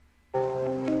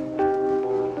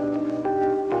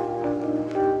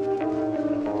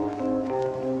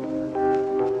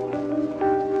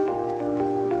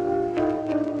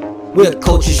We're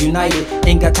Cultures United,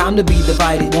 ain't got time to be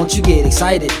divided. Won't you get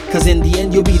excited? Cause in the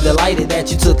end you'll be delighted that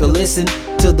you took a listen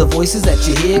to the voices that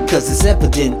you hear. Cause it's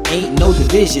evident, ain't no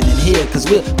division in here.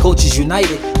 Cause we're Cultures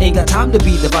United, ain't got time to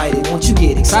be divided. Won't you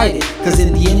get excited? Cause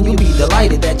in the end you'll be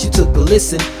delighted that you took a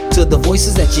listen to the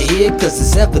voices that you hear. Cause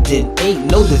it's evident, ain't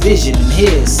no division in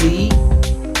here, see?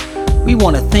 We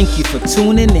want to thank you for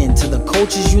tuning in to the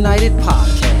Cultures United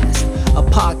podcast, a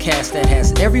podcast that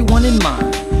has everyone in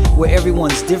mind, where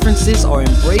everyone's differences are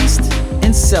embraced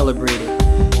and celebrated,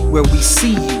 where we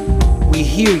see you, we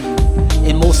hear you,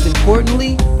 and most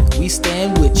importantly, we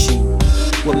stand with you.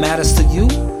 What matters to you,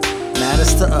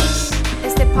 matters to us.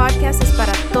 Este podcast es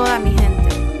para toda mi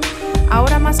gente.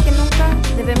 Ahora más que nunca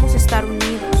debemos estar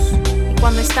unidos, y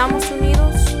cuando estamos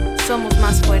unidos, somos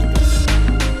más fuertes.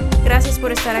 Gracias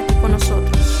por estar aquí con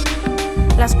nosotros.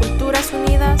 Las culturas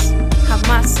unidas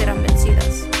jamás serán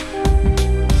vencidas.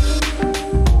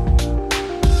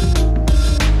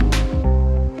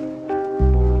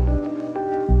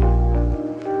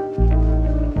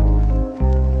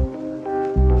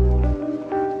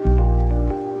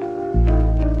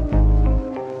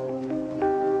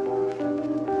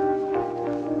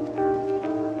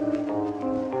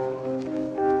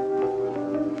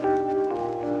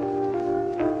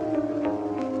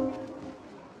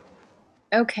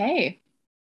 Okay,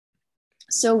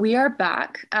 so we are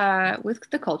back with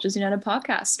the Cultures United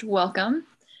podcast. Welcome.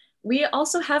 We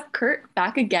also have Kurt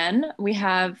back again. We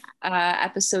have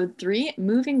episode 3,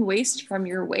 Moving Waste from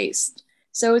Your Waist.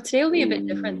 So today will be a bit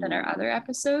different than our other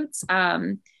episodes.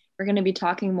 We're going to be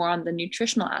talking more on the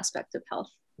nutritional aspect of health.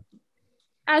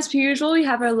 As per usual, we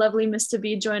have our lovely Mr.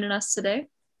 B joining us today.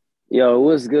 Yo,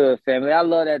 what's good, family? I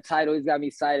love that title. It's got me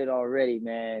excited already,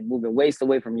 man. Moving waste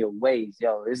away from your ways.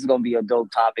 Yo, this is going to be a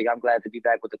dope topic. I'm glad to be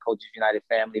back with the Cultures United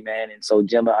family, man. And so,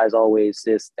 Gemma, as always,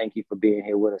 sis, thank you for being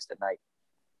here with us tonight.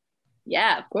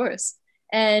 Yeah, of course.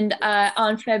 And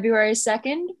on February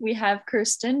 2nd, we have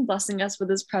Kirsten blessing us with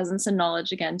his presence and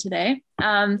knowledge again today.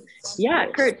 Yeah,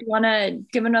 Kurt, do you want to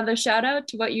give another shout out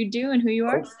to what you do and who you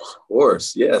are? Of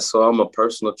course, yeah. So I'm a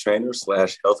personal trainer /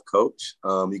 health coach.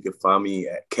 You can find me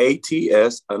at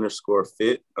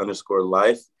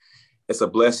KTS_fit_life. It's a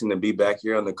blessing to be back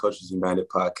here on the Cultures United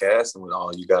podcast and with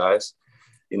all you guys.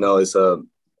 You know, it's a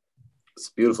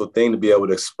beautiful thing to be able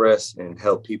to express and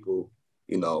help people,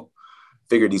 you know,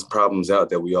 figure these problems out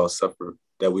that we all suffer,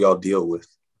 that we all deal with.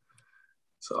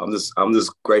 So I'm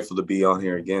just grateful to be on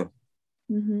here again.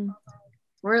 Mm-hmm.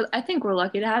 I think we're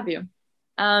lucky to have you.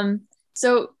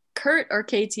 So Kurt, or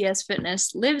KTS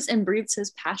Fitness, lives and breathes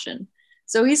his passion.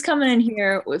 So he's coming in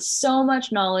here with so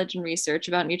much knowledge and research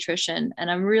about nutrition, and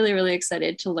I'm really, really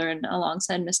excited to learn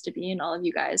alongside Mr. B and all of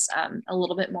you guys a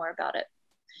little bit more about it.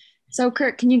 So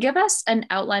Kurt, can you give us an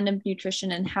outline of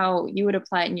nutrition and how you would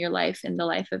apply it in your life, in the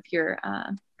life of your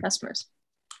customers?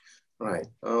 Right.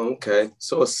 Okay.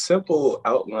 So a simple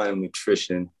outline of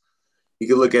nutrition, you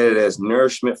can look at it as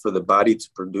nourishment for the body to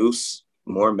produce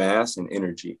more mass and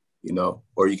energy, you know,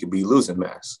 or you could be losing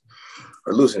mass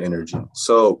or losing energy.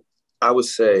 So I would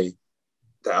say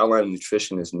the outline of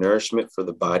nutrition is nourishment for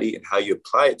the body, and how you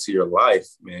apply it to your life,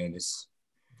 man, it's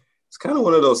kind of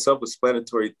one of those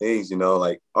self-explanatory things, you know,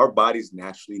 like our bodies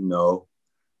naturally know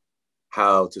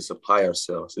how to supply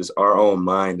ourselves. It's our own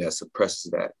mind that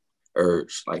suppresses that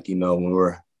urge. Like, you know, when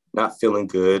we're not feeling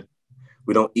good,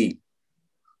 we don't eat.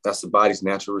 That's the body's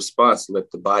natural response to let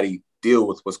the body deal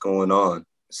with what's going on.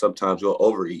 Sometimes we'll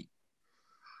overeat.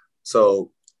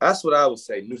 So that's what I would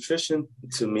say. Nutrition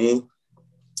to me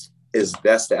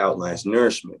that's the outline. It's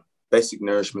nourishment, basic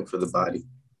nourishment for the body.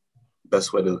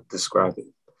 Best way to describe it.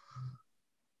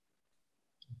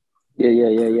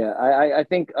 Yeah. I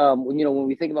think, when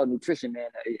we think about nutrition, man,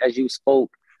 as you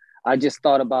spoke, I just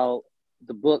thought about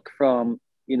the book from,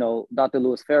 Dr.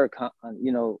 Louis Farrakhan,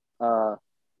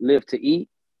 Live to Eat,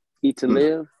 Eat to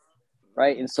Live,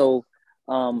 right? And so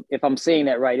if I'm saying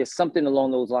that right, it's something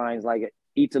along those lines, like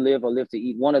eat to live or live to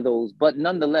eat, one of those. But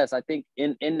nonetheless, I think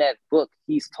in that book,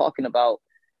 he's talking about,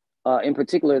 in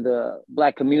particular, the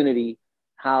Black community,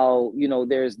 how,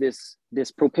 there's this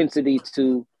propensity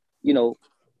to,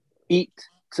 eat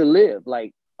to live,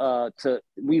 like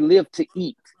we live to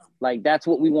eat, like that's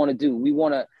what we want to do.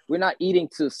 We're not eating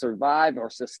to survive or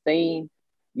sustain,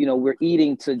 we're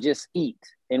eating to just eat,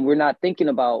 and we're not thinking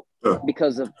about,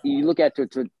 because of, you look at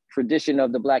the tradition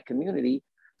of the Black community,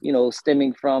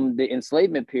 stemming from the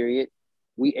enslavement period,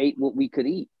 we ate what we could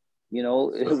eat,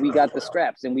 we got the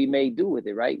scraps and we made do with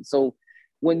it, right? So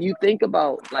when you think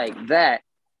about like that,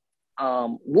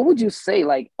 what would you say?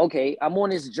 Like, okay, I'm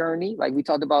on this journey, like we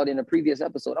talked about in a previous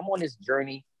episode, I'm on this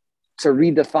journey to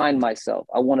redefine myself.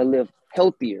 I want to live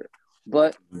healthier,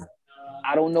 but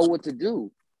I don't know what to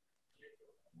do.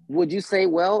 Would you say,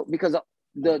 well, because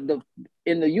the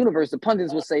in the universe, the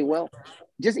pundits would say, well,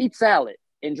 just eat salad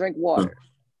and drink water,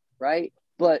 right?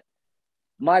 But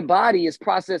my body is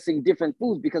processing different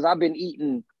foods because I've been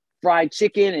eating fried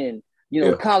chicken and, you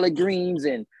know, collard greens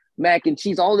and mac and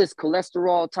cheese, all this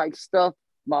cholesterol type stuff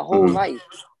my whole life.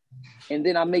 And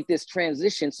then I make this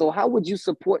transition. So how would you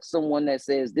support someone that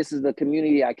says, this is the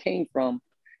community I came from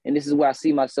and this is where I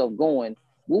see myself going?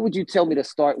 What would you tell me to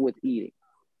start with eating?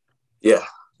 Yeah.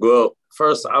 Well,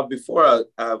 first, before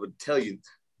I would tell you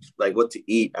like what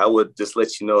to eat, I would just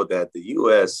let you know that the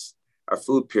U.S., our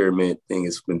food pyramid thing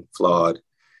has been flawed.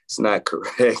 It's not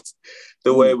correct.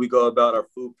 The way we go about our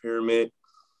food pyramid,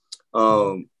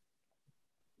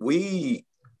 we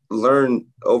learn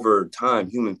over time,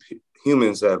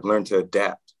 humans have learned to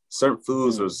adapt. Certain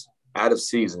foods was out of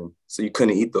season, so you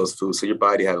couldn't eat those foods. So your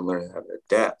body had to learn how to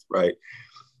adapt, right?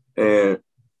 And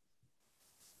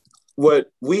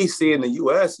what we see in the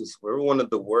U.S. is we're one of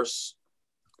the worst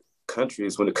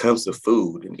countries when it comes to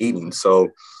food and eating. So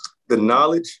the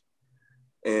knowledge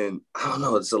and I don't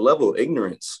know, it's a level of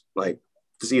ignorance, like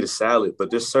just eat a salad,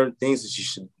 but there's certain things that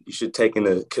you should take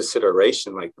into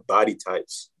consideration, like the body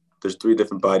types. There's 3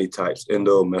 different body types,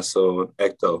 endo, meso, and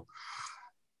ecto.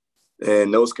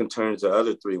 And those can turn into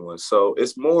other 3 ones. So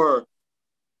it's more,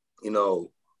 you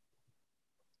know,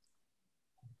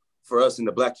 for us in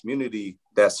the Black community,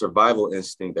 that survival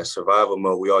instinct, that survival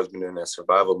mode, we always been in that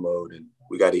survival mode, and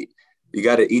you got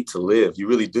to eat to live. You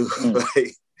really do.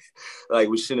 like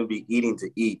we shouldn't be eating to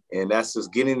eat. And that's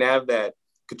just getting out of that,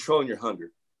 controlling your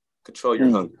hunger, control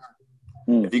your hunger.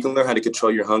 If you can learn how to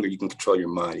control your hunger, you can control your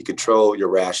mind. You control your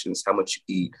rations, how much you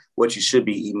eat, what you should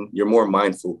be eating. You're more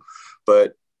mindful.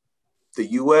 But the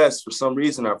U.S., for some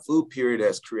reason, our food period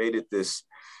has created this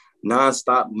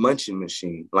nonstop munching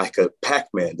machine, like a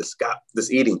Pac-Man,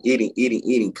 this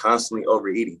eating, constantly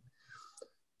overeating.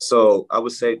 So I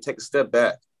would say take a step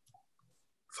back,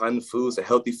 find the foods, the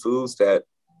healthy foods that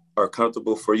are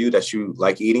comfortable for you, that you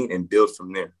like eating, and build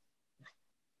from there.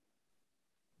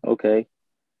 Okay.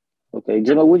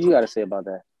 Gemma, what you got to say about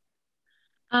that?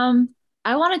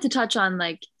 I wanted to touch on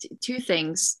like 2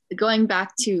 things, going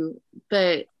back to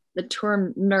the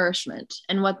term nourishment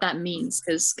and what that means,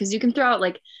 because you can throw out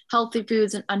like healthy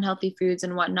foods and unhealthy foods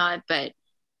and whatnot, but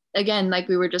again, like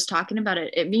we were just talking about,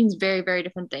 it means very, very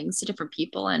different things to different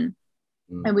people, and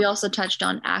we also touched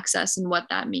on access and what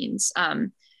that means.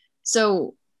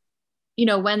 So, you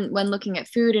know, when looking at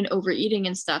food and overeating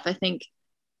and stuff, I think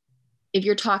if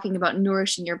you're talking about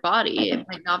nourishing your body, it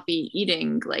might not be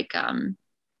eating like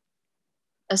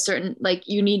a certain, like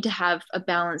you need to have a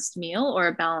balanced meal or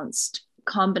a balanced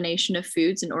combination of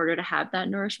foods in order to have that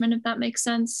nourishment, if that makes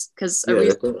sense. Because a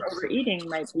reason for overeating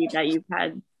might be that you've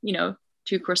had, you know,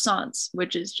 2 croissants,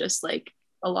 which is just like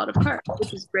a lot of carbs,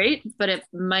 which is great, but it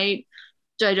might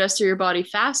digest through your body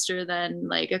faster than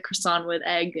like a croissant with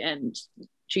egg and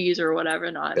cheese or whatever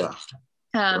not. So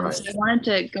I wanted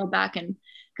to go back and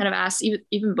kind of ask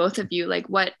even both of you, like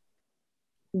what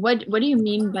do you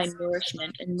mean by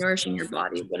nourishment and nourishing your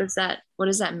body? What does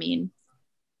that mean?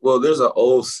 Well, there's an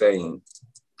old saying,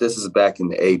 this is back in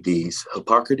the ADs,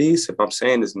 Hippocrates, if I'm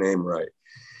saying his name right.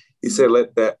 He said,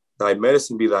 let that thy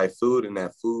medicine be thy food and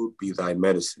that food be thy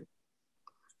medicine.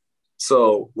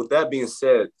 So with that being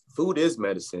said, food is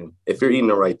medicine if you're eating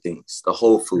the right things, the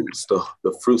whole foods, the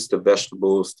fruits, the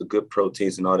vegetables, the good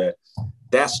proteins and all that.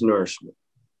 That's nourishment.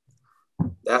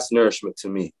 That's nourishment to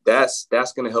me. That's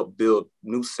going to help build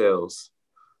new cells,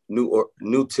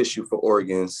 new tissue for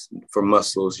organs, for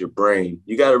muscles, your brain.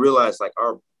 You got to realize like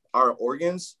our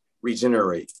organs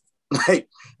regenerate. Like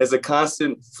there's a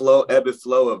constant flow, ebb and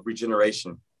flow of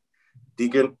regeneration,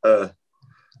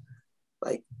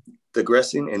 like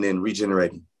digressing and then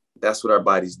regenerating. That's what our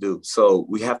bodies do. So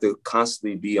we have to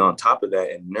constantly be on top of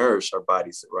that and nourish our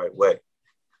bodies the right way.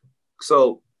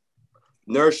 So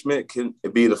nourishment can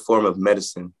be the form of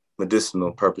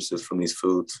medicinal purposes from these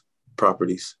foods,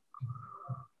 properties.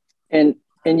 And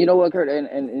you know what, Kurt,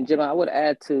 and Jim, I would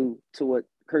add to what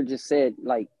Kurt just said,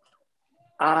 like,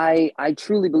 I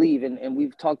truly believe, and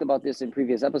we've talked about this in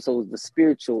previous episodes, the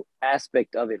spiritual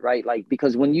aspect of it, right? Like,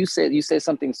 because when you said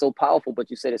something so powerful,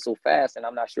 but you said it so fast, and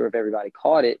I'm not sure if everybody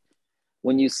caught it,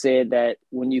 when you said that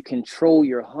when you control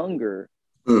your hunger,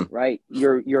 right,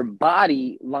 your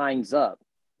body lines up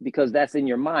because that's in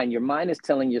your mind. Your mind is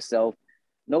telling yourself,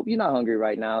 nope, you're not hungry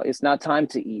right now. It's not time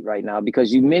to eat right now,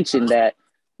 because you mentioned that,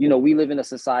 you know, we live in a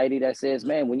society that says,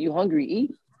 man, when you're hungry,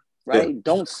 eat. Right? Yeah.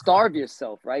 Don't starve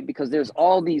yourself, right? Because there's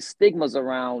all these stigmas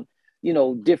around, you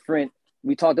know, different.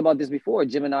 We talked about this before,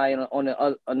 Jim and I,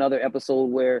 on another episode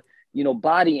where,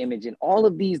 body image and all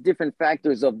of these different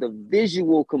factors of the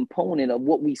visual component of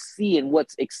what we see and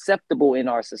what's acceptable in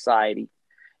our society.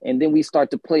 And then we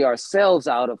start to play ourselves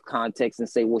out of context and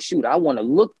say, well, shoot, I want to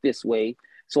look this way,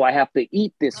 so I have to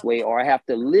eat this way, or I have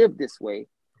to live this way.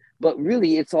 But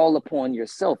really, it's all upon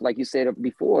yourself. Like you said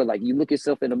before, like you look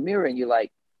yourself in the mirror and you're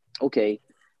like, okay,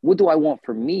 what do I want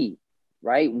for me,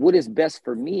 right? What is best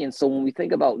for me? And so when we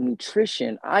think about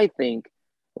nutrition, I think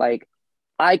like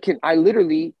I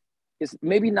literally, it's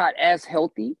maybe not as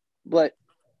healthy, but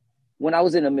when I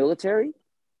was in the military,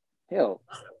 hell,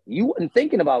 you wasn't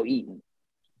thinking about eating,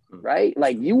 right?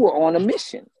 Like you were on a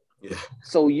mission. Yeah.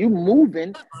 So you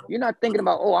moving, you're not thinking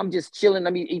about, oh, I'm just chilling,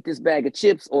 let me eat this bag of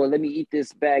chips or let me eat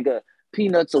this bag of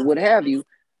peanuts or what have you.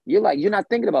 You're not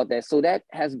thinking about that. So that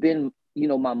has been,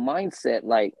 my mindset.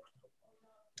 Like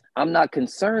I'm not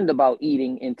concerned about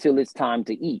eating until it's time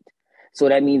to eat. So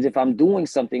that means if I'm doing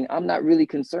something, I'm not really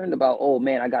concerned about, oh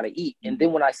man, I got to eat. And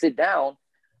then when I sit down,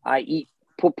 I eat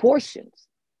proportions,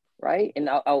 right? And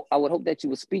I would hope that you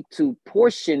would speak to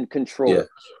portion control. Yeah.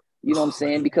 You know what I'm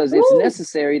saying? Because it's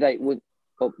necessary that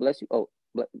oh, bless you.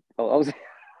 I was.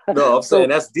 No, I'm saying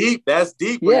that's deep. That's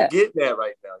deep. Where Yeah. you're getting at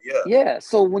right now. Yeah. Yeah.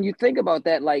 So when you think about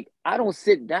that, like I don't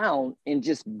sit down and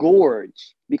just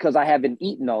gorge because I haven't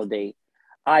eaten all day.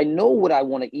 I know what I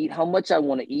want to eat, how much I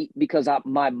want to eat, because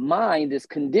my mind is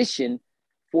conditioned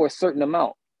for a certain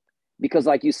amount. Because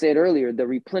like you said earlier, the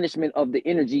replenishment of the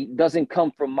energy doesn't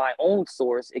come from my own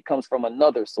source. It comes from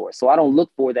another source. So I don't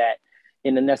look for that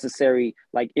in the necessary,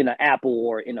 like in an apple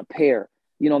or in a pear.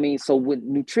 You know what I mean? So with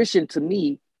nutrition to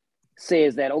me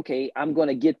says that, okay, I'm going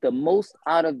to get the most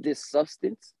out of this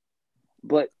substance,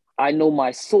 but I know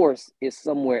my source is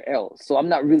somewhere else. So I'm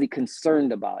not really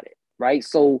concerned about it. Right.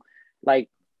 So like,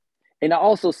 and I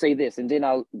also say this, and then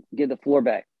I'll give the floor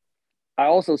back. I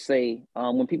also say,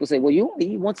 when people say, well, you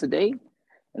only eat once a day.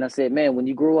 And I said, man, when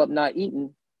you grow up not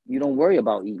eating, you don't worry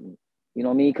about eating. You know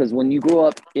what I mean? Because when you grow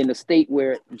up in a state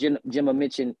where Gemma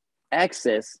mentioned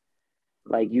access,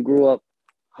 like you grew up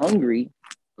hungry,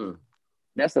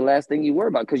 that's the last thing you worry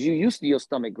about because you're used to your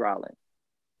stomach growling.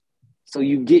 So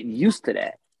you get used to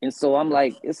that. And so I'm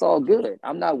like, it's all good.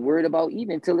 I'm not worried about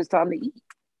eating until it's time to eat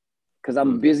because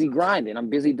I'm busy grinding. I'm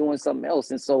busy doing something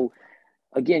else. And so,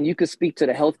 again, you could speak to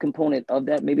the health component of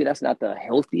that. Maybe that's not the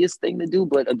healthiest thing to do.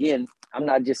 But again, I'm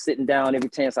not just sitting down every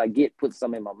chance I get, put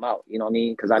something in my mouth. You know what I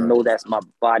mean? Because I know that's my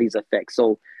body's effect.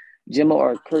 So Gemma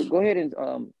or Kurt, go ahead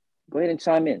and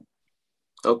chime in.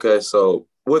 Okay, so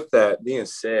with that being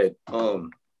said,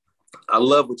 I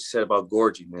love what you said about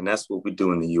gorging, man. That's what we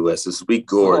do in the U.S. is we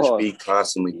gorge, we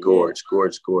constantly gorge.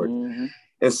 Mm-hmm.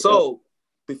 And so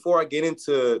before I get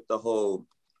into the whole,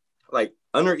 like,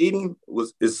 under eating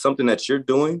is something that you're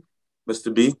doing,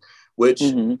 Mr. B, which,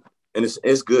 and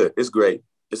it's good. It's great.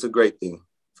 It's a great thing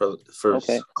for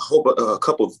a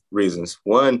couple of reasons.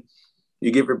 One,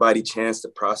 you give your body a chance to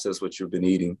process what you've been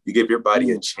eating. You give your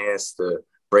body a chance to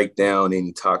break down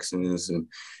any toxins and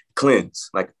cleanse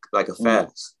like a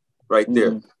fast right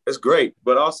there. It's great.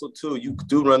 But also too, you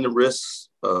do run the risks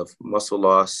of muscle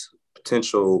loss,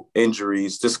 potential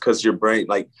injuries, just because your brain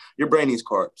needs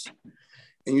carbs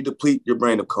and you deplete your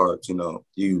brain of carbs,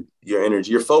 your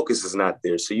energy, your focus is not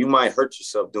there. So you might hurt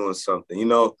yourself doing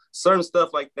something, certain stuff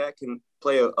like that can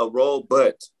play a role,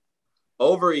 but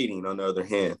overeating on the other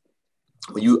hand,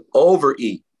 when you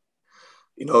overeat,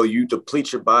 you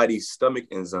deplete your body's stomach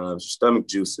enzymes, your stomach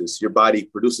juices. Your body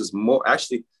produces more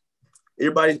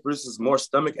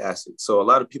stomach acid. So a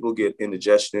lot of people get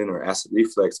indigestion or acid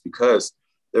reflux because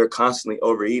they're constantly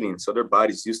overeating. So their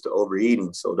body's used to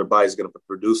overeating. So their body's going to be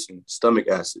producing stomach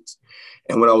acids.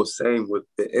 And what I was saying with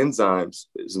the enzymes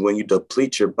is when you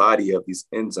deplete your body of these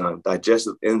enzymes,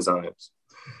 digestive enzymes,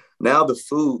 now the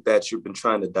food that you've been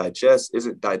trying to digest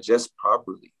isn't digest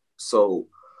properly. So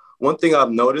one thing I've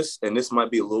noticed, and this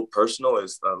might be a little personal,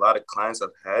 is a lot of clients I've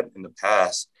had in the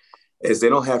past is they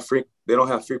don't have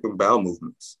frequent bowel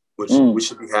movements, which we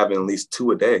should be having at least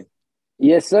 2 a day.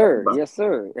 Yes, sir. Yes,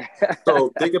 sir.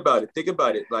 So think about it.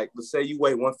 Like, let's say you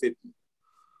weigh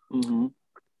 150,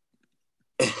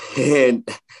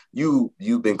 and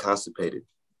you've been constipated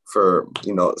for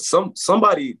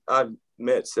somebody I've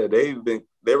met said they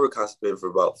were constipated for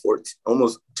about 14,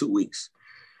 almost 2 weeks.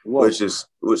 Whoa. which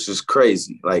is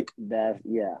crazy. Like that,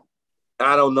 yeah.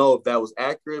 I don't know if that was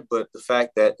accurate, but the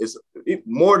fact that it's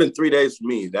more than 3 days for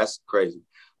me, that's crazy.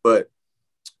 But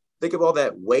think of all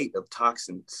that weight of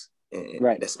toxins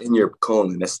that's in your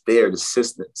colon, that's there,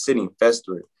 sitting,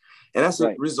 festering. And that's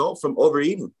a result from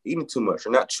overeating, eating too much,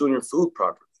 or not chewing your food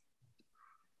properly.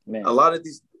 Man. A lot of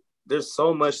these there's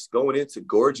so much going into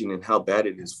gorging and how bad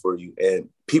it is for you. And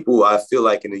people, I feel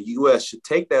like in the US should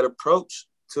take that approach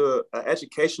to an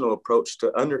educational approach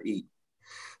to undereat,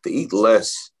 to eat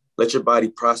less, let your body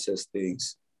process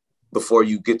things before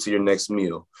you get to your next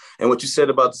meal. And what you said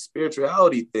about the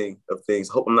spirituality thing of things,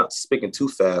 I hope I'm not speaking too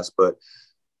fast, but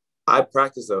I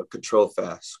practice a control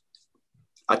fast.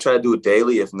 I try to do it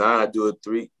daily. If not, I do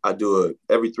it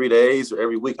every 3 days or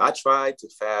every week. I try to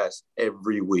fast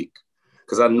every week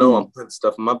because I know I'm putting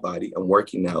stuff in my body. I'm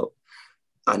working out.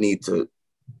 I need to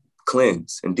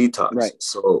cleanse and detox. Right.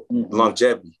 So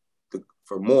longevity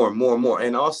for more and more and more.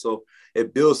 And also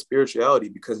it builds spirituality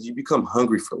because you become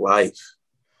hungry for life.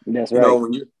 That's right. You know,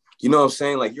 when you know what I'm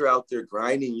saying? Like you're out there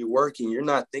grinding, you're working, you're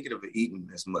not thinking of eating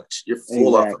as much. You're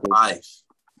full off of life.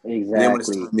 Exactly. And then when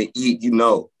it's time to eat, you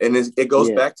know, and it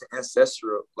goes back to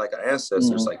ancestral, like our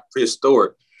ancestors, like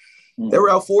prehistoric. They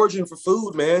were out foraging for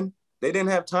food, man. They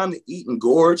didn't have time to eat and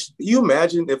gorge. You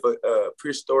imagine if a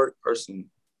prehistoric person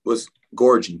was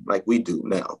gorging like we do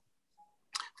now?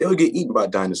 They would get eaten by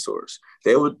dinosaurs.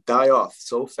 They would die off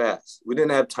so fast. We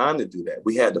didn't have time to do that.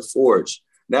 We had to forage.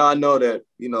 Now I know that,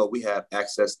 you know, we have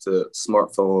access to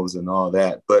smartphones and all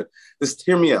that, but just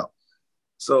hear me out.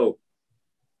 So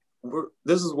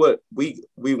this is what we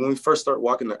when we first started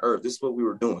walking the earth, this is what we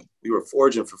were doing. We were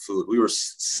foraging for food. We were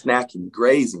snacking,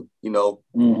 grazing, you know,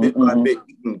 bit by bit,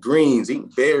 eating greens,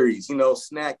 eating berries, you know,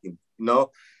 snacking, you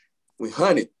know. We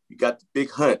hunted. We got the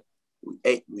big hunt. We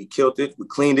ate, we killed it, we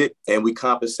cleaned it, and we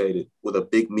compensated with a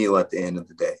big meal at the end of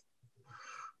the day.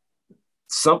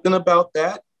 Something about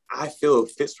that, I feel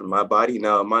it fits for my body.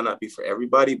 Now, it might not be for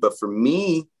everybody, but for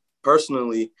me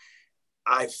personally,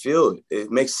 I feel it.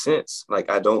 It makes sense. Like,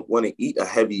 I don't want to eat a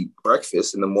heavy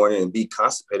breakfast in the morning and be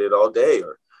constipated all day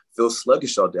or feel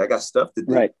sluggish all day. I got stuff to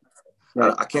do. Right.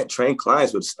 I can't train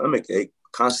clients with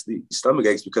constantly stomach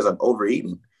aches because I'm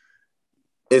overeating.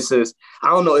 It says, I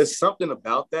don't know, it's something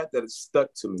about that has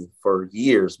stuck to me for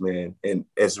years, man. And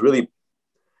it's really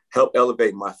helped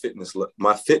elevate my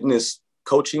fitness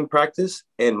coaching practice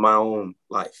and my own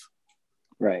life.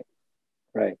 Right.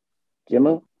 Right.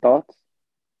 Gemma, thoughts?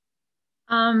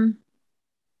 What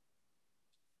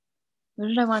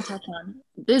did I want to touch on?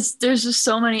 There's just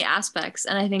so many aspects.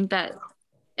 And I think that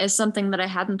is something that I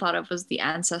hadn't thought of was the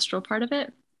ancestral part of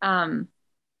it.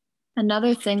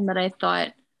 Another thing that I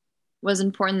thought was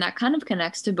important that kind of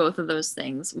connects to both of those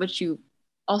things, which you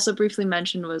also briefly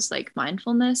mentioned, was like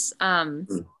mindfulness.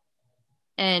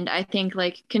 And I think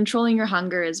like controlling your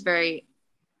hunger is very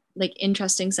like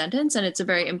interesting sentence, and it's a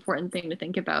very important thing to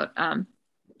think about.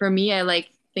 For me, I like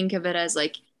think of it as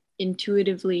like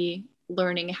intuitively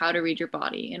learning how to read your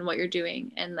body and what you're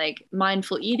doing. And like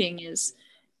mindful eating is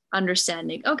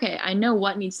understanding, okay, I know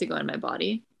what needs to go in my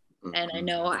body. And I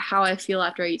know how I feel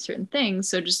after I eat certain things.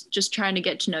 So just trying to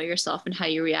get to know yourself and how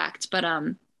you react. But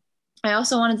I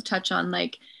also wanted to touch on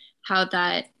like how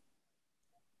that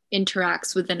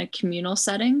interacts within a communal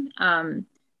setting.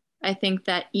 I think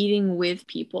that eating with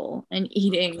people and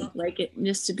eating, like it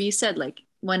just to be said, like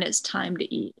when it's time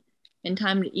to eat, and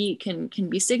time to eat can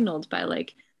be signaled by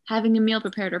like having a meal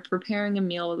prepared or preparing a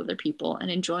meal with other people and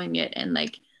enjoying it. And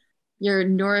like you're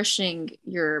nourishing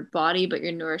your body, but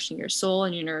you're nourishing your soul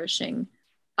and you're nourishing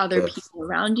other people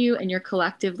around you, and you're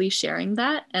collectively sharing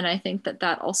that. And I think that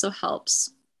that also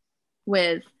helps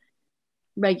with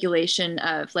regulation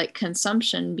of like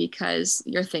consumption, because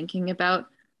you're thinking about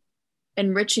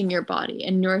enriching your body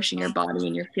and nourishing your body,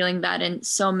 and you're feeling that in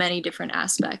so many different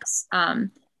aspects.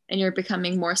 And you're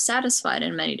becoming more satisfied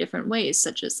in many different ways,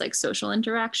 such as like social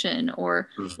interaction or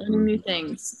learning new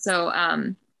things. So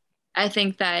I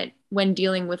think that when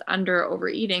dealing with under or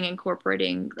overeating,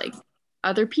 incorporating like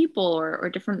other people or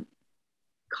different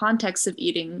contexts of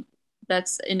eating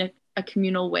that's in a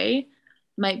communal way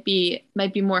might be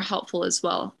more helpful as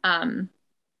well. Yeah,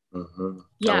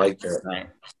 I like that. Right.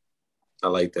 I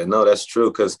like that. No, that's true,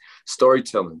 because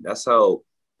storytelling, that's how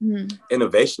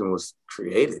innovation was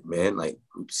created, man. Like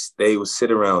they would sit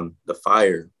around the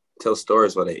fire, tell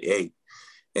stories while they ate.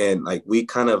 And like we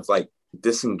kind of like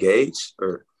disengaged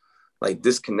or like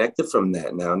disconnected from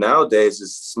that now. Nowadays,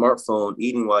 it's smartphone,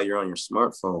 eating while you're on your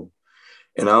smartphone.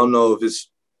 And I don't know if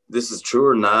this is true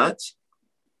or not.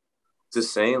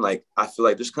 Just saying, like, I feel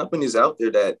like there's companies out there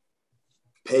that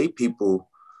pay people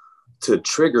to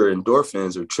trigger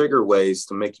endorphins or trigger ways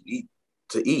to make you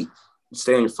eat,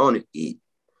 stay on your phone and eat.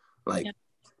 Like,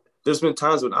 there's been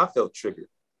times when I felt triggered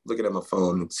looking at my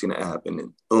phone and seeing an app, and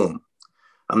then boom,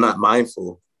 I'm not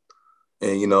mindful.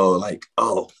 And, you know, like,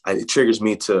 it triggers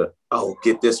me to,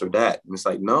 get this or that. And it's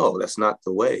like, no, that's not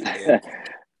the way.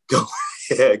 Go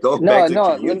back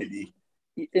to community.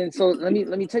 And so let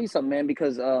me tell you something, man,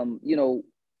 because you know,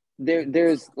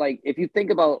 there's like, if you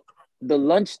think about the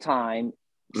lunchtime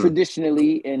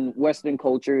traditionally in Western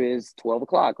culture is 12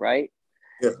 o'clock, right?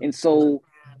 Yeah. And so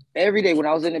every day when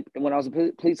I was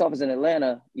a police officer in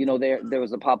Atlanta, you know, there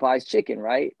was a Popeyes chicken,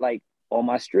 right? Like on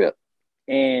my strip.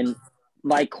 And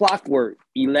like clockwork,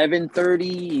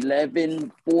 11:30,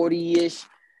 11:40-ish,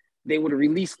 they would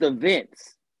release the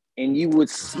vents and you would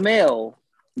smell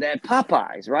that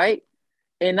Popeyes, right?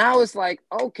 And now it's like,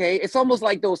 okay, it's almost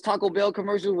like those Taco Bell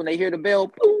commercials when they hear the bell,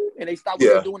 boom, and they stop what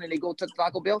they're doing and they go to the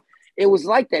Taco Bell. It was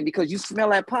like that because you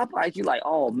smell that Popeyes, you're like,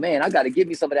 oh man, I got to give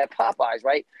me some of that Popeyes,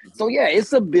 right? So yeah,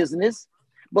 it's a business.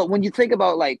 But when you think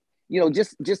about, like, you know,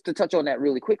 just to touch on that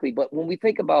really quickly, but when we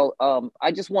think about,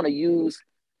 I just want to use,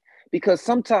 because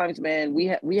sometimes, man,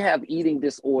 we have eating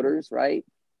disorders, right?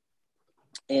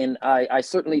 And I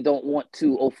certainly don't want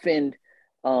to offend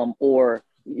or,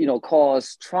 you know,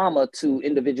 cause trauma to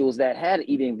individuals that had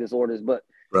eating disorders. But,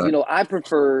 you know, I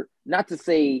prefer not to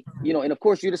say, you know, and of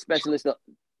course you're the specialist,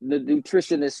 the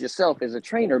nutritionist yourself as a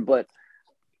trainer, but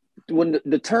when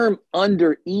the term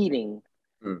under eating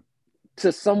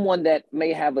to someone that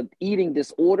may have an eating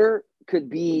disorder could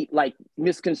be like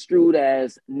misconstrued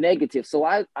as negative. So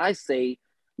I say,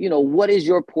 you know, what is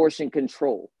your portion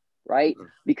control, right?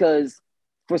 Because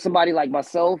for somebody like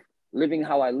myself, living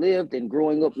how I lived and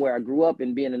growing up where I grew up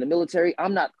and being in the military,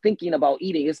 I'm not thinking about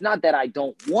eating. It's not that I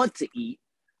don't want to eat.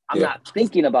 I'm not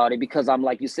thinking about it because I'm,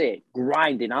 like you said,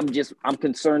 grinding. I'm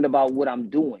concerned about what I'm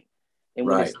doing. And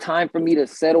when it's time for me to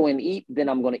settle and eat, then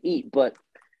I'm going to eat. But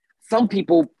some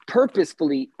people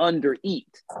purposefully undereat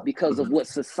because of what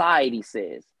society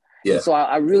says. Yeah. And so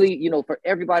I really, you know, for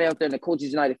everybody out there in the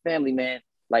Coaches United family, man,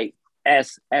 like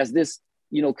as this,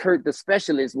 you know, Kurt, the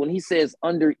specialist, when he says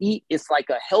undereat, it's like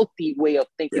a healthy way of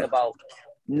thinking about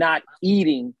not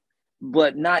eating,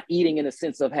 but not eating in a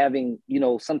sense of having, you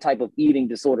know, some type of eating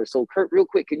disorder. So Kurt, real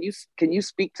quick, can you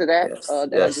speak to that?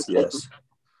 Yes.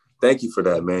 Thank you for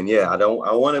that, man. Yeah, I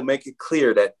want to make it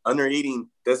clear that undereating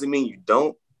doesn't mean you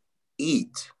don't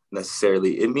eat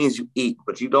necessarily. It means you eat,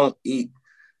 but you don't eat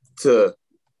to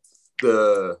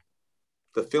the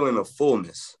feeling of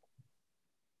fullness.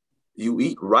 You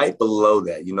eat right below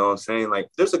that. You know what I'm saying? Like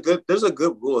there's a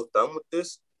good rule of thumb with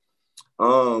this.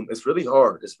 It's really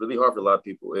hard. It's really hard for a lot of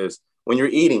people is when you're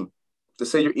eating, to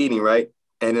say you're eating, right?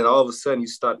 And then all of a sudden you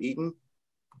stop eating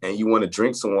and you want to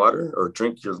drink some water or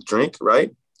drink your drink,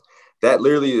 right? That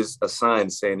literally is a sign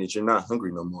saying that you're not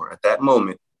hungry no more at that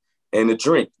moment. And the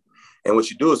drink. And what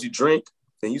you do is you drink,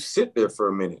 then you sit there for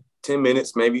a minute, 10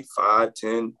 minutes, maybe 5,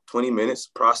 10, 20 minutes,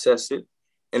 process it.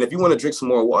 And if you want to drink some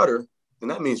more water, then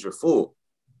that means you're full.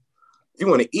 If you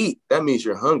want to eat, that means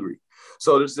you're hungry.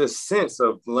 So there's this sense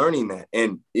of learning that.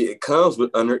 And it comes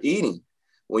with under eating.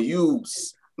 When you,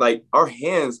 like, our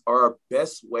hands are our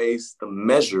best ways to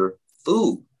measure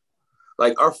food.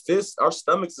 Like our fists, our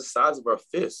stomach's the size of our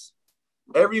fists.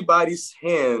 Everybody's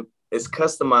hand is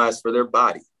customized for their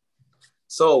body.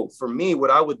 So for me, what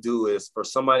I would do is for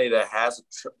somebody that has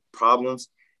problems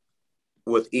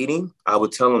with eating, I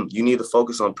would tell them you need to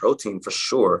focus on protein for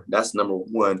sure. That's number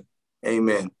one.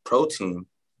 Amen. Protein,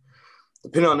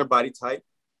 depending on their body type,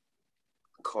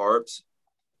 carbs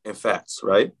and fats,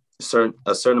 right? A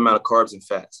certain amount of carbs and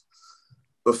fats.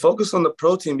 But focus on the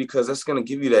protein because that's going to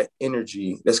give you that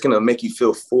energy. That's going to make you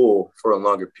feel full for a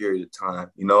longer period of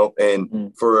time, you know?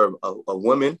 And for a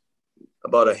woman,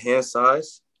 about a hand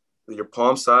size, your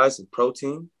palm size of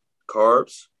protein,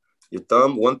 carbs, your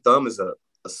thumb, one thumb is a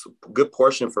good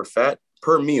portion for fat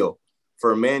per meal.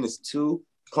 For a man, it's 2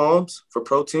 palms for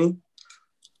protein.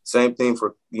 Same thing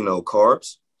for, you know,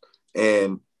 carbs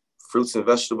and fruits and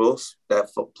vegetables. That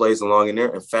plays along in there.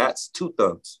 And fats, 2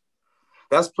 thumbs.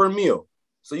 That's per meal.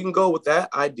 So you can go with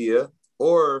that idea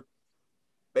or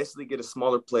basically get a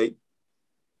smaller plate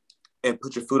and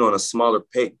put your food on a smaller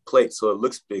plate so it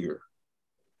looks bigger.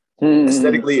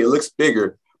 Aesthetically, it looks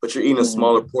bigger, but you're eating a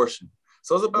smaller portion.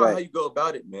 So it's about how you go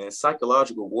about it, man.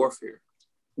 Psychological warfare.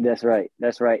 That's right.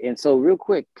 That's right. And so real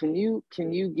quick, can you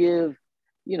give,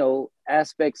 you know,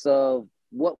 aspects of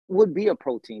what would be a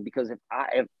protein? Because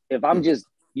if I'm just,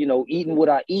 you know, eating what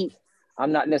I eat,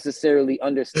 I'm not necessarily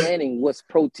understanding what's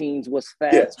proteins, what's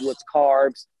fats, what's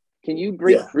carbs. Can you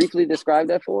briefly describe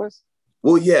that for us?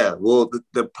 Well, yeah. Well,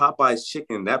 the Popeyes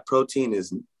chicken, that protein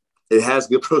it has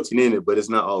good protein in it, but it's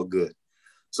not all good.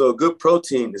 So a good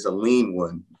protein is a lean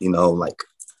one, you know, like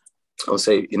I would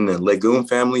say in the legume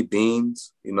family,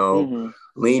 beans, you know,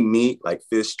 lean meat like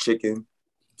fish, chicken.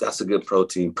 That's a good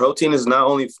protein. Protein is not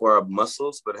only for our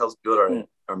muscles, but it helps build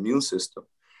our immune system.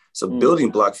 It's a building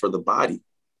block for the body.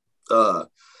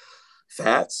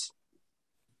 Fats,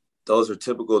 those are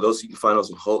typical. Those you can find those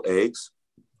in whole eggs,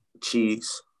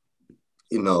 cheese.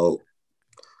 You know,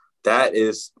 that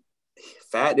is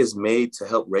fat is made to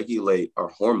help regulate our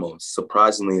hormones.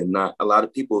 Surprisingly enough, a lot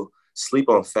of people sleep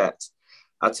on fats.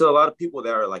 I tell a lot of people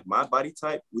that are like my body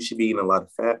type, we should be eating a lot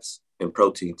of fats and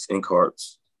proteins and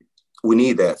carbs. We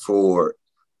need that for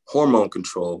hormone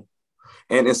control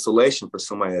and insulation for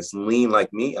somebody that's lean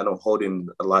like me. I don't hold in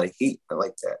a lot of heat. I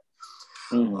like that.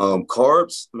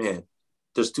 Carbs, man,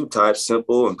 there's two types,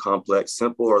 simple and complex.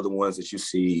 Simple are the ones that you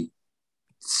see,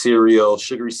 cereal,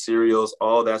 sugary cereals,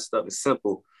 all that stuff is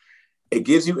simple. It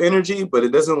gives you energy, but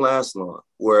it doesn't last long.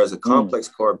 Whereas a complex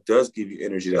carb does give you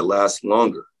energy that lasts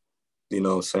longer. You know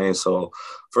what I'm saying? So,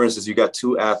 for instance, you got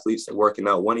two athletes that are working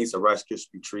out. One eats a Rice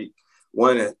Krispie treat.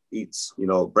 One eats, you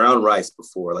know, brown rice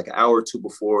before, like an hour or two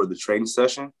before the training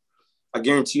session. I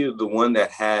guarantee you the one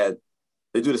that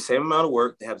they do the same amount of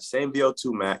work. They have the same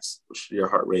VO2 max, your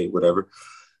heart rate, whatever,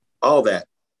 all that.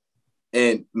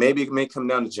 And maybe it may come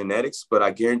down to genetics, but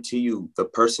I guarantee you the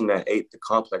person that ate the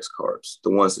complex carbs,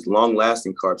 the ones that's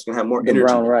long-lasting carbs, going to have more energy.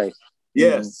 Brown rice.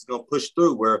 Yes, it's going to push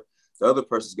through where the other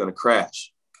person's going to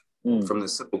crash from the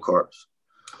simple carbs.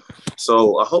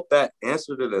 So I hope that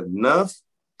answered it enough.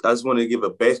 I just want to give a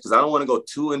base because I don't want to go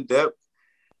too in depth.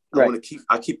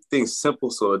 I keep things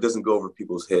simple so it doesn't go over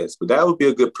people's heads. But that would be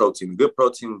a good protein. A good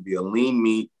protein would be a lean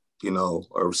meat, you know,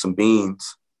 or some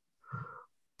beans.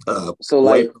 So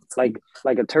like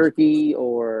a turkey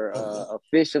or a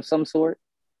fish of some sort.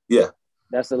 Yeah,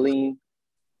 that's a lean.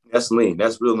 That's lean.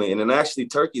 That's real lean. And then actually,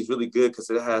 turkey is really good because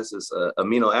it has this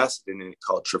amino acid in it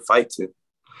called tryptophan,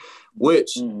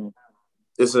 which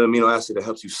is an amino acid that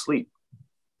helps you sleep.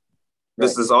 Right.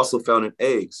 This is also found in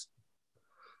eggs.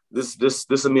 This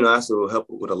amino acid will help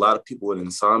with a lot of people with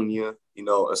insomnia. You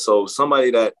know, and so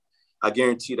somebody that I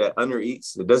guarantee that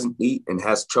undereats, that doesn't eat and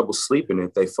has trouble sleeping,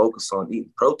 if they focus on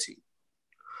eating protein,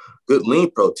 good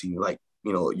lean protein, like,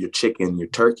 you know, your chicken, your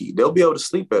turkey, they'll be able to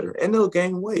sleep better and they'll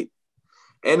gain weight.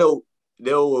 And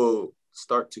they'll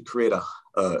start to create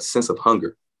a sense of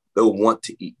hunger. They'll want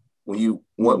to eat. When you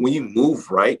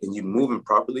move right and you moving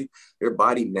properly, your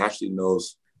body naturally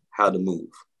knows how to move.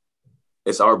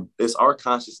 It's our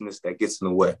consciousness that gets in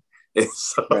the way.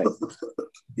 So, right.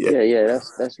 Yeah,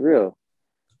 that's real.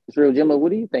 It's real. Gemma,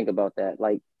 what do you think about that?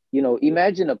 Like, you know,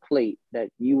 imagine a plate that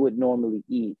you would normally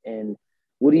eat. And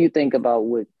what do you think about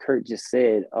what Kurt just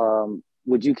said?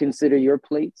 Would you consider your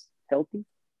plates healthy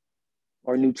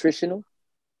or nutritional?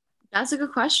 That's a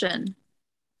good question.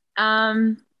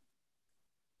 I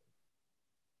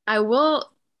will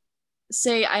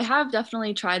say I have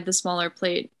definitely tried the smaller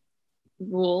plate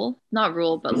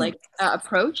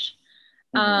approach.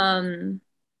 Among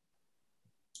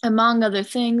other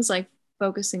things, like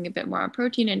focusing a bit more on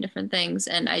protein and different things.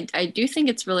 And I do think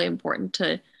it's really important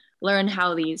to learn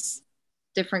how these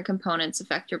different components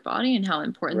affect your body and how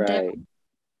important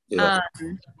they are.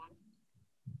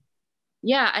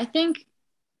 I think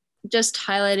just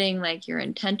highlighting like your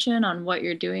intention on what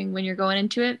you're doing when you're going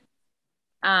into it.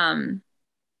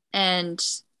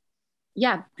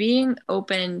 Being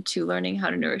open to learning how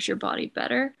to nourish your body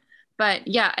better. But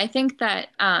yeah, I think that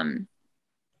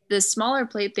the smaller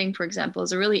plate thing, for example,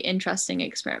 is a really interesting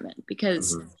experiment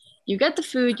because you get the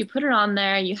food, you put it on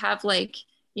there, you have like,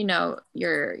 you know,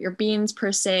 your beans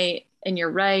per se and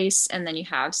your rice, and then you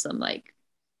have some like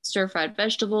stir-fried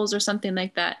vegetables or something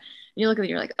like that. And you look at it,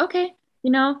 you're like, okay,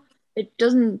 you know, it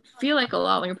doesn't feel like a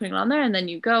lot when you're putting it on there. And then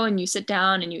you go and you sit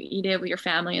down and you eat it with your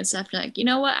family and stuff. You're like, you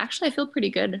know what? Actually, I feel pretty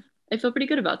good. I feel pretty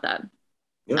good about that.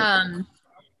 Yeah.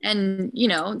 And, you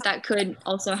know, that could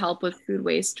also help with food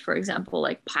waste, for example,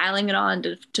 like piling it on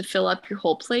to fill up your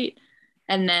whole plate.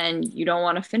 And then you don't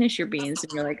want to finish your beans.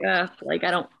 And you're like, I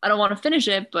don't want to finish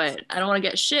it, but I don't want to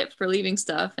get shit for leaving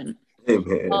stuff and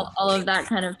all of that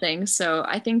kind of thing. So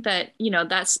I think that, you know,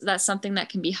 that's something that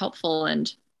can be helpful.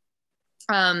 And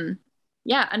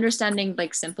understanding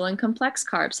like simple and complex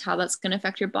carbs, how that's going to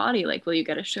affect your body. Like, will you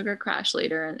get a sugar crash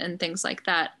later and things like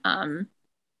that?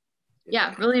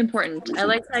 Really important. I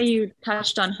like how you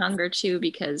touched on hunger too,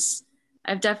 because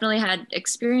I've definitely had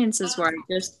experiences where I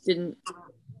just didn't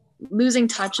losing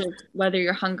touch of whether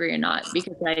you're hungry or not,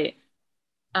 because I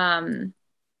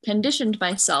conditioned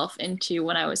myself into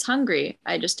when I was hungry,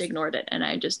 I just ignored it and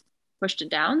I just pushed it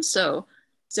down. So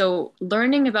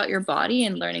learning about your body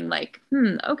and learning like,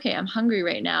 okay, I'm hungry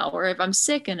right now. Or if I'm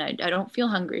sick and I don't feel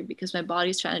hungry because my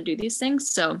body's trying to do these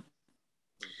things. So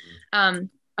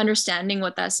understanding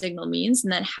what that signal means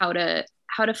and then how to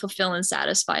fulfill and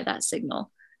satisfy that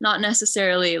signal, not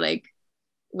necessarily like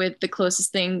with the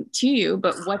closest thing to you,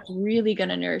 but what's really going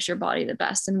to nourish your body the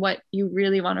best and what you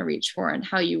really want to reach for and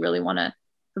how you really want to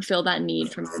fulfill that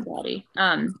need from your body.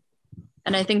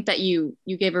 And I think that you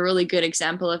gave a really good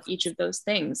example of each of those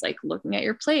things, like looking at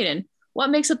your plate and what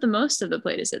makes up the most of the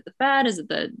plate. Is it the fat? Is it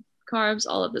the carbs?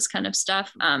 All of this kind of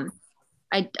stuff.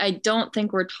 I don't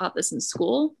think we're taught this in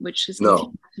school, which is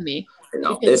confusing to me.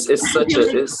 No, it's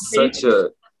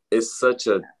such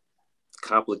a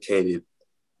complicated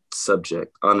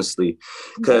subject, honestly,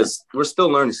 because we're still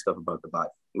learning stuff about the body.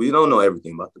 We don't know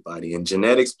everything about the body, and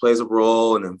genetics plays a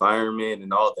role, and environment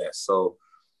and all that. So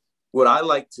what I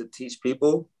like to teach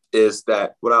people is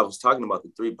that what I was talking about,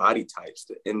 the 3 body types,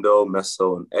 the endo,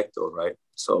 meso, and ecto, right?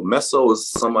 So meso is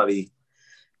somebody,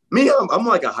 I'm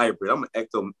like a hybrid. I'm an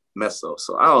ecto meso,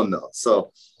 so I don't know.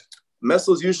 So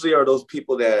mesos usually are those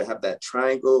people that have that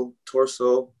triangle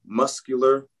torso,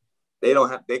 muscular. They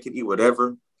can eat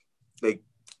whatever. They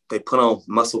put on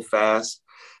muscle fast.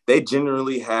 They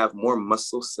generally have more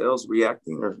muscle cells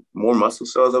reacting, or more muscle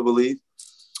cells, I believe.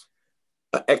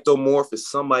 An ectomorph is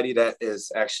somebody that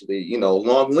is actually,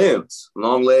 long limbs,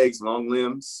 long legs, long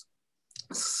limbs,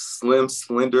 slim,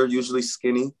 slender, usually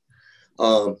skinny.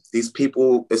 These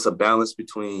people, it's a balance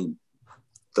between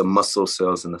the muscle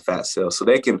cells and the fat cells. So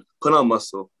they can put on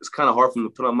muscle. It's kind of hard for them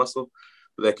to put on muscle,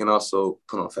 but they can also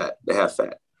put on fat. They have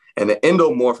fat. And the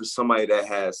endomorph is somebody that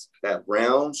has that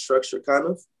round structure kind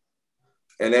of,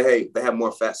 and they have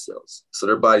more fat cells. So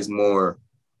their body's more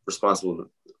responds more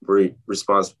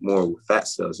with fat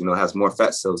cells, has more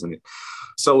fat cells in it.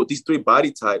 So with these 3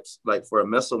 body types, like for a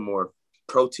mesomorph,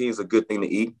 protein is a good thing to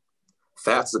eat,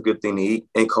 fat's a good thing to eat,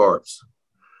 and carbs.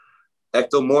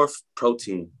 Ectomorph,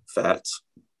 protein, fats,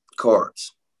 carbs,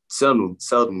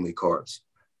 seldomly carbs.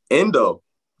 Endo,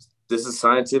 this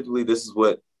is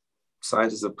what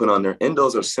scientists have put on there.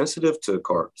 Endos are sensitive to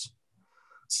carbs.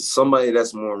 So somebody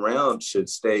that's more round should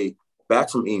stay back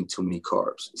from eating too many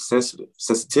carbs.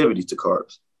 Sensitivity to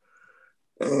carbs.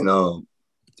 And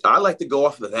I like to go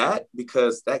off of that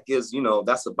because that gives,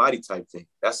 that's a body type thing.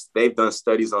 They've done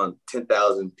studies on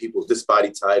 10,000 people, this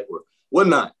body type or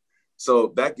whatnot.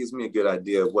 So that gives me a good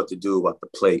idea of what to do about the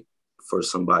plate for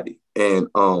somebody. And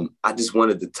I just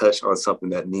wanted to touch on something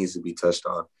that needs to be touched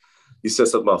on. You said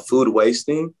something about food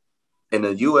wasting. In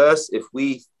the US, if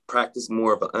we practice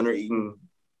more of an under-eating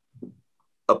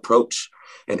approach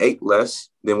and ate less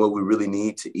than what we really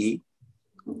need to eat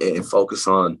and focus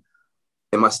on,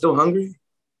 am I still hungry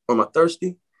or am I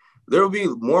thirsty? There will be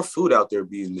more food out there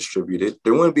being distributed.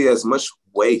 There wouldn't be as much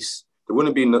waste. There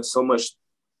wouldn't be so much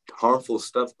harmful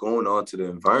stuff going on to the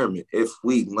environment if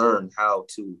we learn how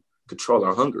to control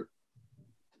our hunger.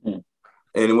 Mm.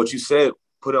 And what you said,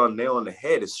 put on nail on the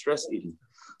head, is stress eating.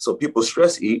 So people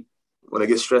stress eat. When they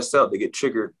get stressed out, they get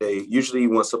triggered. They usually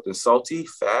want something salty,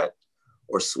 fat,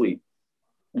 or sweet.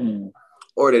 Mm.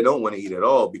 Or they don't want to eat at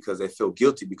all because they feel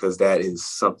guilty because that is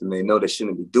something they know they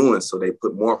shouldn't be doing. So they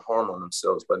put more harm on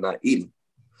themselves by not eating,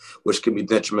 which can be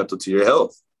detrimental to your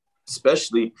health,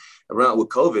 especially around with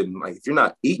COVID. Like if you're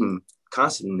not eating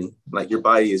constantly, like your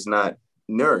body is not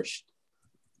nourished,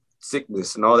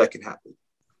 sickness and all that can happen.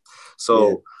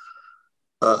 So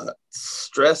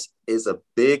stress is a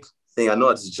big thing. I know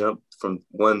I just jumped from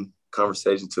one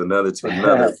conversation to another,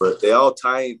 but they all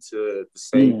tie into the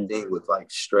same thing with like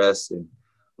stress and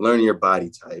learning your body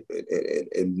type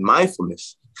and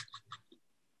mindfulness.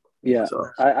 Yeah, so.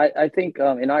 I think,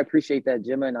 and I appreciate that,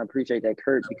 Gemma, and I appreciate that,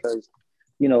 Kurt, because,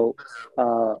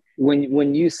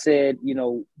 when you said,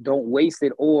 don't waste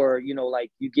it, or,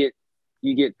 like you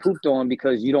get pooped on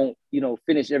because you don't,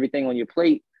 finish everything on your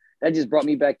plate. That just brought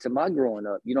me back to my growing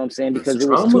up, you know what I'm saying? Because it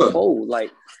was twofold.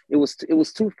 Like it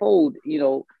was twofold.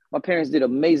 My parents did an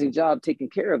amazing job taking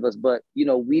care of us, but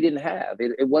we didn't have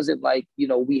it. It wasn't like,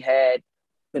 we had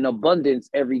an abundance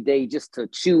every day just to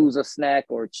choose a snack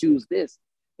or choose this.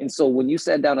 And so when you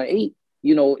sat down and ate,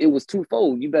 it was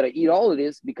twofold. You better eat all of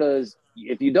this because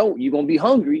if you don't, you're gonna be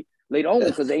hungry later on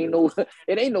because it ain't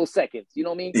no seconds. You know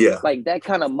what I mean? Yeah. Like that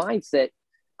kind of mindset.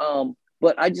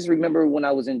 But I just remember when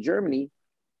I was in Germany,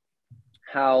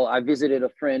 how I visited a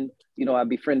friend, I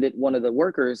befriended one of the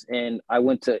workers and I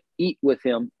went to eat with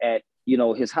him at,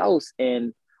 his house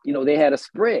and, they had a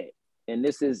spread and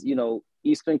this is,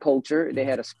 Eastern culture. They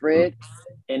had a spread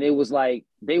and it was like,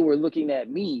 they were looking at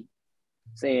me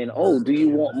saying, oh, do you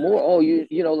want more? Oh,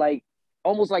 like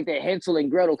almost like that Hansel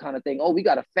and Gretel kind of thing. Oh, we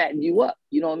got to fatten you up.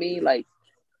 You know what I mean? Like,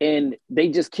 and they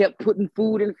just kept putting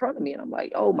food in front of me. And I'm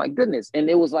like, oh my goodness. And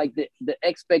it was like the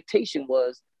expectation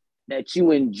was that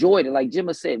you enjoyed it. Like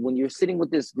Gemma said, when you're sitting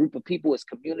with this group of people, it's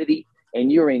community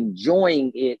and you're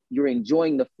enjoying it, you're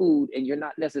enjoying the food and you're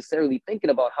not necessarily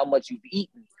thinking about how much you've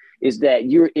eaten, is that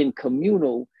you're in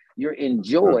communal, you're in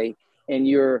joy and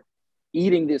you're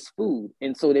eating this food.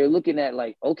 And so they're looking at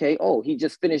like, okay, oh, he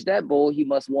just finished that bowl, he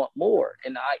must want more.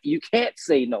 And you can't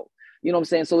say no. You know what I'm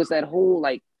saying? So it's that whole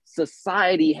like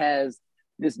society has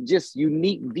this just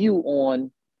unique view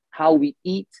on how we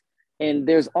eat. And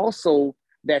there's also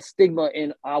that stigma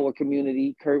in our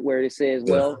community, Kurt, where it says,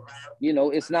 well, you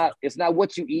know, it's not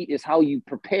what you eat, it's how you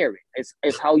prepare it.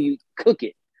 It's how you cook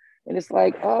it. And it's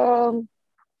like, I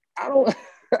don't,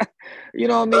 you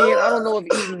know what I mean? I don't know if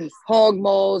eating hog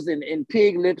maws and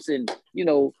pig lips and, you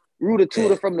know,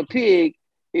 rootatouta from the pig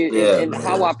and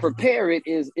how I prepare it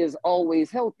is always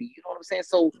healthy. You know what I'm saying?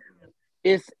 So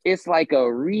it's like a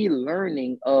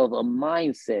relearning of a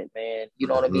mindset, man. You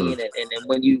know what I mean? And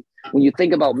when you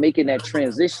think about making that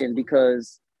transition,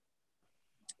 because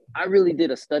I really did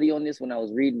a study on this when I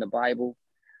was reading the Bible.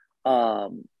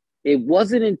 It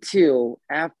wasn't until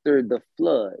after the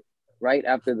flood, right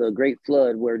after the great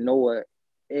flood, where Noah,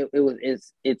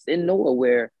 it's in Noah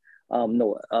where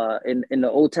Noah in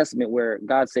the Old Testament, where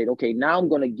God said, okay, now I'm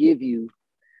going to give you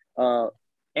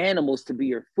animals to be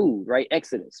your food, right?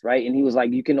 Exodus, right? And he was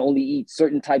like, you can only eat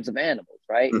certain types of animals,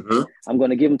 right? I'm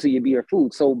going to give them to you, be your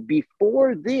food. So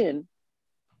before then,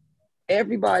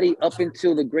 everybody up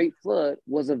until the great flood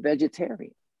was a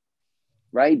vegetarian,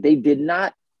 right? They did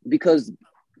not, because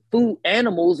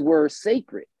animals were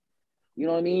sacred. You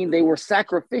know what I mean? They were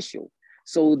sacrificial.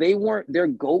 So they weren't, their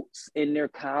goats and their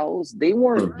cows, they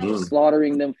weren't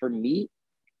slaughtering them for meat.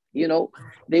 You know,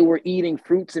 they were eating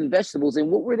fruits and vegetables. And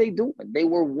what were they doing? They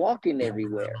were walking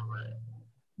everywhere.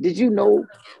 Did you know,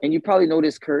 and you probably know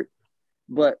this, Kurt,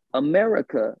 but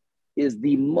America is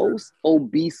the most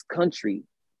obese country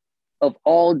of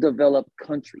all developed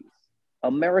countries.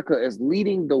 America is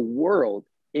leading the world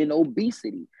in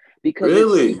obesity because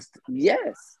really?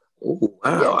 Yes. Oh,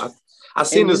 wow. Yes. I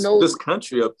seen this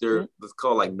country up there that's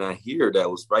called like Nahir that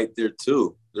was right there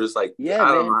too. There's like, I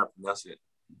don't know how to pronounce it.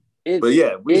 But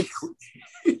yeah,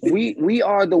 we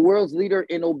are the world's leader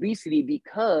in obesity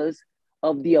because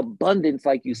of the abundance,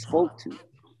 like you spoke to,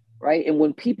 right? And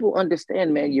when people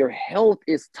understand, man, your health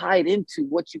is tied into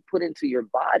what you put into your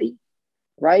body,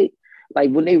 right? Like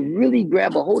when they really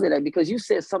grab a hold of that, because you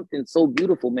said something so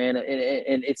beautiful, man,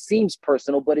 and it seems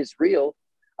personal, but it's real,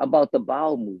 about the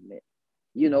bowel movement.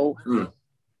 You know,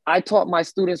 I taught my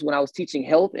students when I was teaching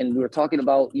health, and we were talking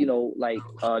about, you know, like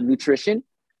nutrition.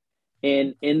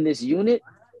 And in this unit,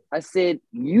 I said,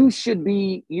 you should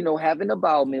be, you know, having a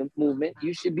bowel movement.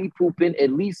 You should be pooping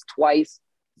at least twice,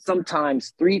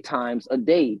 sometimes 3 times a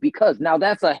day, because now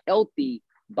that's a healthy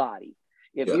body.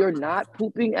 If you're not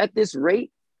pooping at this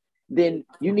rate, then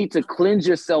you need to cleanse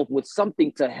yourself with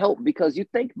something to help, because you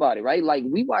think about it, right? Like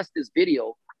we watched this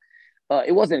video.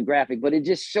 It wasn't graphic, but it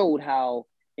just showed how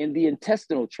in the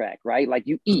intestinal tract, right? Like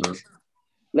you eat,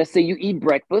 let's say you eat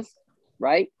breakfast,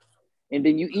 right? And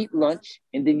then you eat lunch,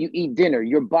 and then you eat dinner.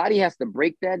 Your body has to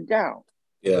break that down,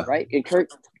 right? And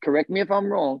correct me if I'm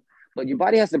wrong, but your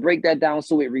body has to break that down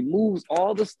so it removes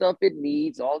all the stuff it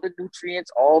needs, all the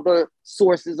nutrients, all the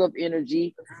sources of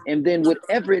energy, and then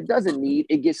whatever it doesn't need,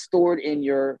 it gets stored in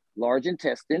your large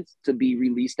intestines to be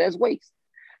released as waste.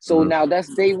 So now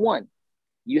that's day 1.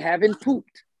 You haven't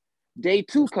pooped. Day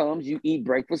 2 comes, you eat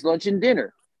breakfast, lunch, and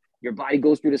dinner. Your body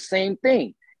goes through the same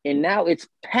thing, and now it's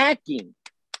packing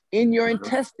in your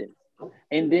intestines.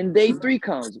 And then day 3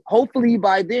 comes. Hopefully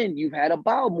by then you've had a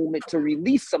bowel movement to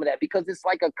release some of that, because it's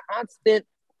like a constant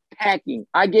packing.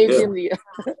 I gave him the,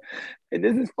 and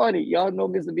this is funny, y'all know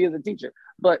Mr. B as a teacher,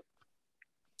 but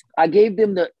I gave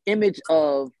them the image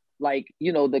of like,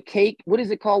 you know, the cake. What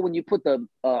is it called when you put the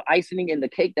icing in the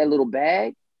cake, that little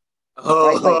bag?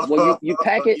 Right? Like, well, you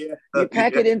pack it, you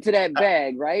pack it into that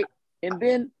bag, right? And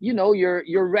then, you know,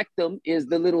 your rectum is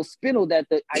the little spindle that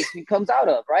the icing comes out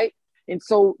of, right? And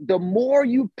so the more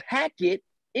you pack it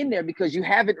in there, because you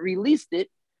haven't released it,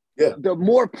 the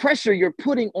more pressure you're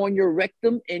putting on your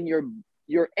rectum and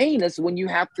your anus when you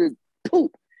have to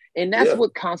poop. And that's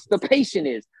what constipation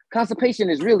is. Constipation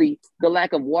is really the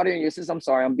lack of water in your system. I'm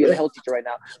sorry, I'm being a health teacher right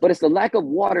now, but it's the lack of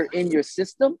water in your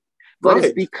system. But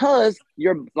it's because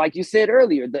you're, like you said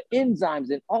earlier, the enzymes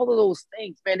and all of those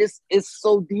things, man, it's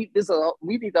so deep.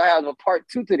 We need to have a part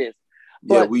 2 to this.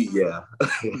 But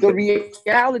the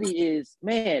reality is,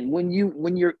 man, when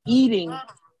you're eating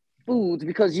foods,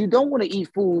 because you don't want to eat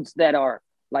foods that are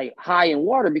like high in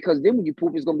water, because then when you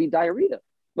poop, it's going to be diarrhea.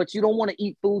 But you don't want to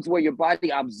eat foods where your body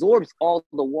absorbs all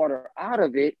the water out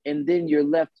of it, and then you're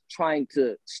left trying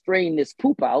to strain this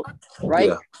poop out,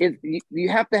 right? You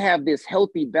have to have this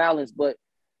healthy balance, but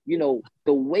you know,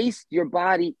 the waste, your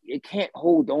body, it can't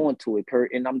hold on to it,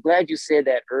 Kurt. And I'm glad you said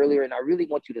that earlier, and I really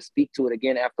want you to speak to it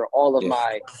again after all of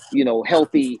my, you know,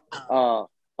 healthy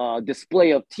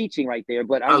display of teaching right there,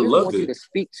 but I really want you to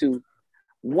speak to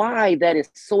why that is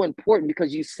so important,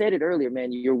 because you said it earlier,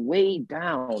 man. You're way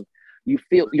down. You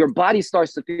feel your body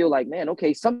starts to feel like, man,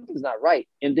 okay, something's not right.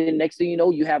 And then next thing you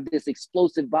know, you have this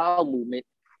explosive bowel movement,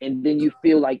 and then you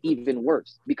feel like even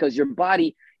worse because your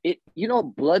body,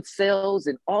 blood cells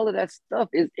and all of that stuff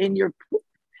is in your poop,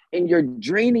 and you're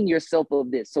draining yourself of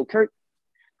this. So Kurt,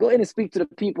 go ahead and speak to the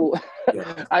people.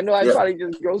 Yeah. I know I probably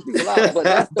just gross people out, but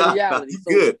that's the reality.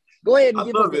 So good. Go ahead and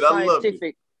give us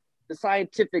the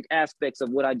scientific aspects of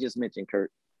what I just mentioned,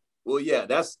 Kurt. Well, yeah,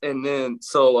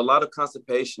 so a lot of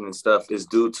constipation and stuff is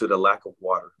due to the lack of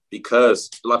water,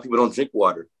 because a lot of people don't drink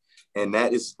water, and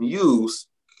that is used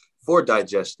for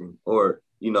digestion or,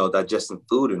 digesting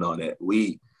food and all that.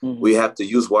 We have to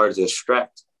use water to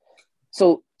extract.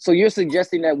 So you're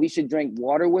suggesting that we should drink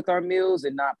water with our meals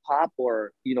and not pop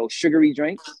or, sugary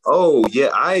drinks? Oh, yeah.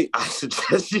 I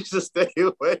suggest you to stay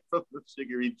away from the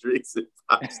sugary drinks and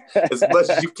pops as much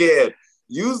as you can.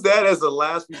 Use that as a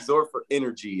last resort for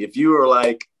energy. If you are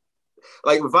like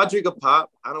if I drink a pop,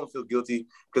 I don't feel guilty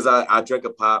because I drank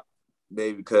a pop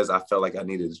maybe because I felt like I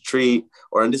needed a treat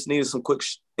or I just needed some quick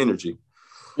energy.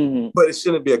 Mm-hmm. But it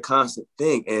shouldn't be a constant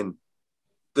thing. And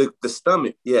the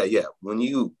stomach, when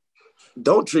you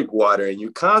don't drink water and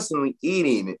you're constantly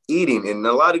eating, and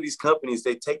a lot of these companies,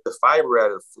 they take the fiber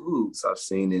out of foods I've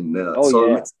seen. And it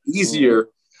makes it easier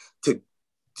to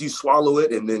you swallow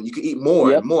it, and then you can eat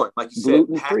more and more. Like you said,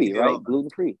 gluten-free, right?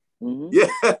 Gluten-free. Mm-hmm.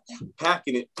 Yeah,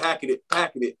 packing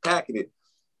it.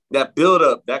 That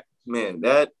buildup, that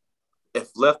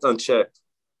if left unchecked,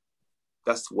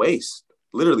 that's waste.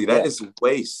 Literally, that is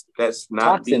waste. That's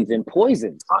not toxins and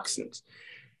poisons. Toxins.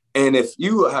 And if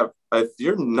you're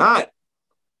not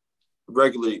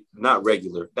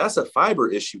regular, that's a fiber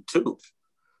issue too.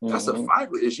 That's a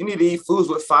fiber issue. You need to eat foods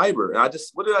with fiber. And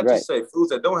what did I just say?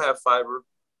 Foods that don't have fiber.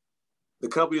 The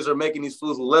companies are making these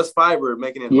foods with less fiber,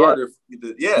 making it harder for you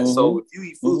to, So if you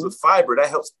eat foods with fiber, that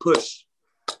helps push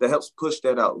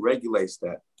that out, regulates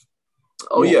that.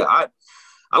 Oh yeah. I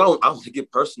don't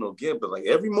get personal again, but like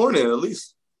every morning at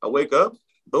least I wake up,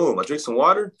 boom, I drink some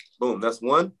water, boom, that's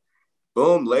one.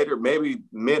 Boom, later, maybe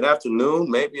mid-afternoon,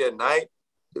 maybe at night,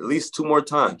 at least 2 more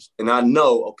times. And I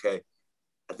know, okay,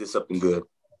 I did something good.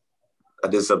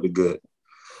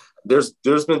 There's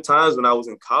been times when I was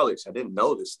in college, I didn't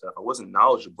know this stuff. I wasn't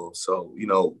knowledgeable. So,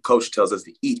 coach tells us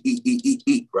to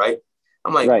eat, right?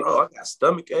 I'm like, bro, I got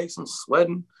stomach aches. I'm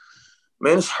sweating.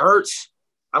 Man, this hurts.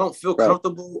 I don't feel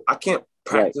comfortable. I can't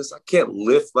practice. I can't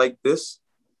lift like this.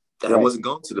 And I wasn't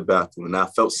going to the bathroom, and I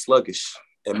felt sluggish.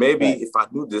 And maybe if I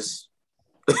knew this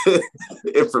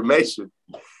information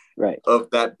of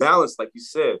that balance, like you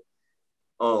said,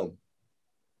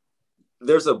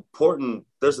 there's a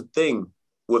thing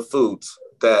with foods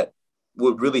that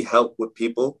would really help with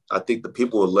people. I think the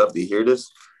people would love to hear this,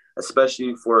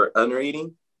 especially for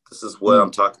undereating. This is what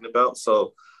I'm talking about.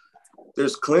 So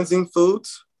there's cleansing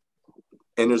foods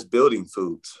and there's building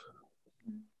foods.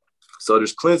 So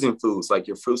there's cleansing foods like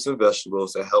your fruits and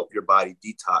vegetables that help your body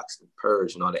detox and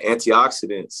purge, the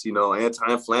antioxidants,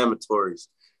 anti-inflammatories,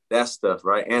 that stuff,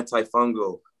 right?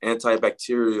 Antifungal,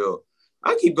 antibacterial.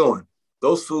 I keep going.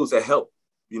 Those foods that help,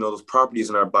 those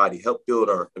properties in our body, help build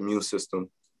our immune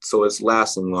system so it's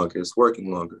lasting longer, it's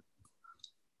working longer.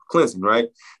 Cleansing, right?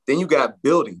 Then you got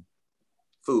building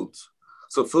foods.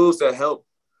 So foods that help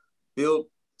build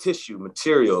tissue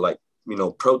material, like,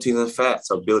 proteins and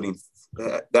fats are building.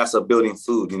 That's a building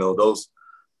food, those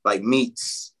like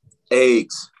meats,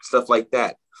 eggs, stuff like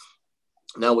that.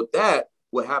 Now with that,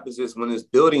 what happens is when it's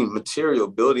building material,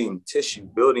 building tissue,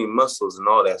 building muscles and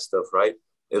all that stuff, right?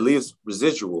 It leaves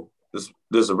residual.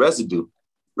 There's a residue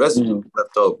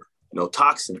left over,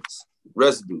 toxins,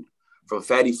 residue from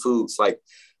fatty foods. Like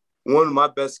one of my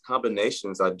best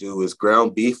combinations I do is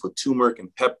ground beef with turmeric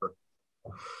and pepper,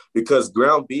 because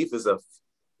ground beef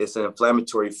it's an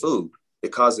inflammatory food.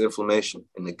 It causes inflammation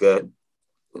in the gut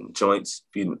and joints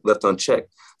if you left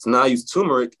unchecked. So now I use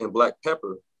turmeric and black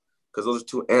pepper because those are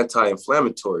 2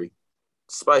 anti-inflammatory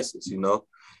spices,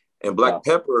 and black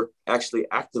pepper actually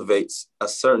activates a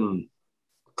certain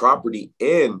property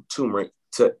in turmeric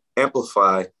to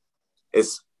amplify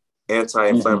its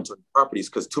anti-inflammatory properties,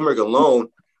 because turmeric alone,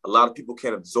 a lot of people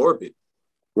can't absorb it.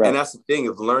 Right. And that's the thing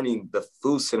of learning the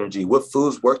food synergy, what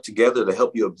foods work together to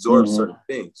help you absorb certain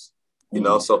things.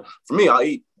 So for me, I'll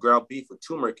eat ground beef with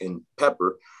turmeric and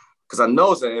pepper because I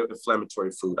know it's an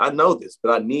inflammatory food. I know this,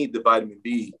 but I need the vitamin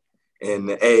B and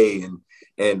the A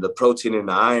and the protein and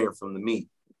the iron from the meat.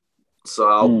 So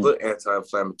I'll put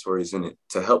anti-inflammatories in it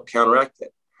to help counteract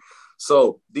that.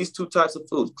 So these 2 types of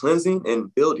foods, cleansing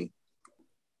and building.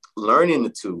 learning the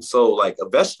two. So like a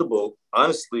vegetable,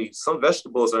 honestly, some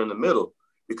vegetables are in the middle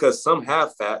because some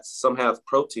have fats, some have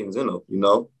proteins in them, you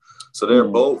know? So they're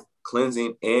both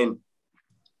cleansing and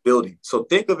building. So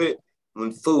think of it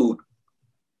when food,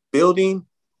 building,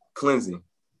 cleansing.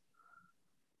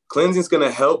 Cleansing is going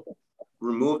to help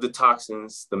remove the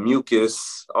toxins, the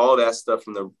mucus, all that stuff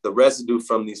from the residue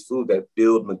from these food that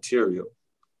build material.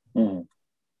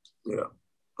 Yeah.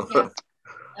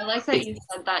 I like that you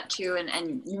said that too,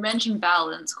 and you mentioned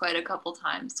balance quite a couple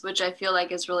times, which I feel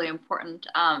like is really important.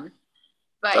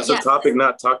 But that's a topic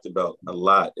not talked about a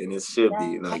lot, and it should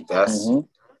be. Like that's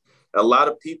a lot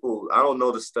of people. I don't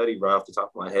know the study right off the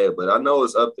top of my head, but I know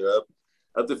it's up there,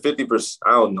 up to 50%.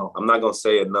 I don't know. I'm not gonna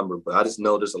say a number, but I just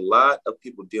know there's a lot of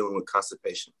people dealing with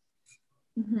constipation.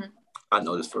 I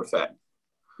know this for a fact.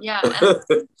 Yeah,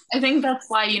 and I think that's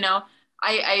why, you know,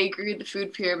 I agree the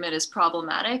food pyramid is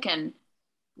problematic, and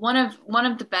one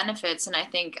of the benefits, and I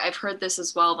think I've heard this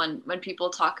as well when people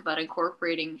talk about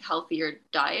incorporating healthier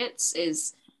diets,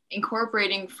 is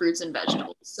incorporating fruits and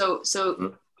vegetables. So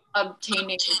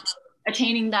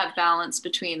attaining that balance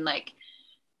between like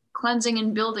cleansing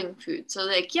and building food. So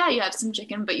like, yeah, you have some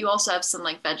chicken, but you also have some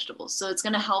like vegetables. So it's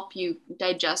going to help you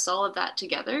digest all of that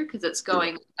together because it's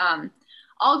going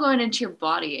all going into your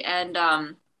body. And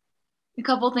a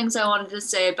couple things I wanted to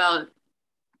say about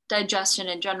digestion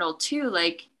in general too,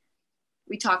 like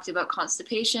we talked about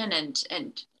constipation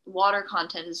and water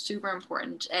content is super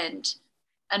important. And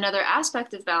another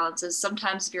aspect of balance is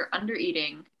sometimes if you're under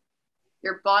eating,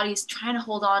 your body's trying to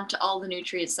hold on to all the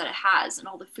nutrients that it has and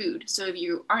all the food. So if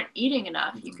you aren't eating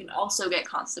enough, you can also get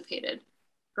constipated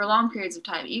for long periods of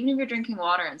time, even if you're drinking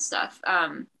water and stuff,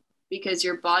 because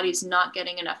your body's not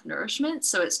getting enough nourishment.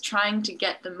 So it's trying to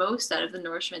get the most out of the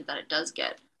nourishment that it does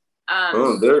get.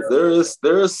 There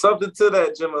is something to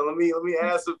that, Gemma. Let me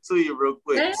add some to you real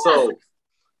quick. Yeah.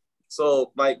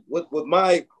 So like with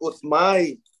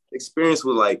my experience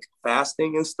with like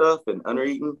fasting and stuff and under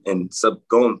eating and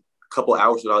going a couple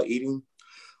hours without eating,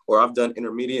 or I've done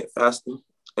intermittent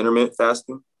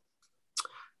fasting.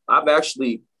 I've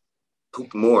actually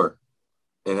pooped more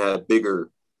and had bigger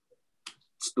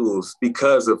stools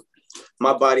because of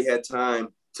my body had time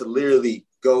to literally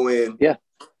go in.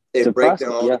 And break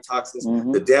down all the toxins,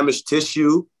 the damaged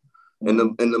tissue and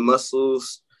the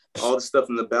muscles, all the stuff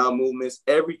in the bowel movements,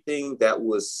 everything that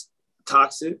was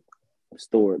toxic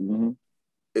stored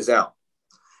is out.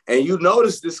 And you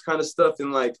notice this kind of stuff.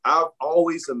 And like, I've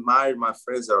always admired my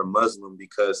friends that are Muslim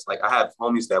because like I have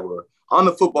homies that were on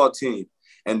the football team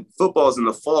and football's in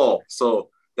the fall. So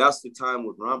that's the time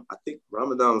with I think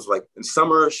Ramadan was like in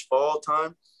summerish fall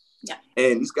time. Yeah.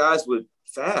 And these guys would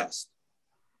fast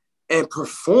and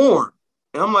perform.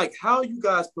 And I'm like, how are you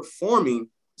guys performing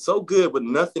so good with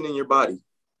nothing in your body?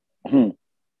 And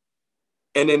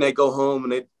then they go home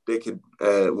and they could,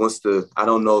 I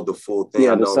don't know the full thing.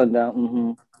 Yeah, the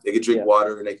sundown. They could drink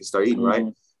water and they can start eating, right?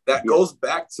 That goes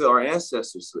back to our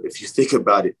ancestors. If you think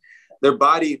about it, their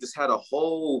body just had a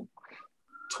whole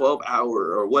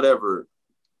 12-hour or whatever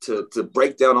to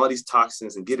break down all these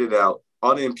toxins and get it out,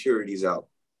 all the impurities out.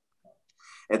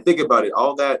 And think about it,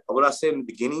 all that, what I said in the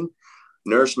beginning,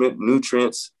 nourishment,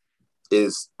 nutrients,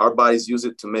 is our bodies use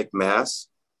it to make mass,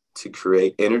 to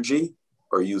create energy,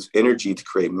 or use energy to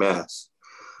create mass.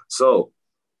 So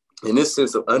in this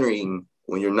sense of under eating,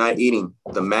 when you're not eating,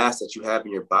 the mass that you have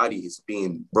in your body is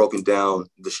being broken down,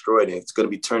 destroyed, and it's going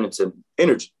to be turned into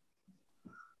energy.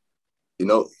 You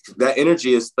know, that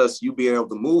energy is thus you being able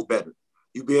to move better,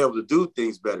 you being able to do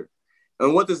things better.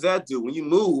 And what does that do? When you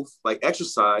move, like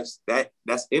exercise,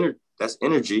 that's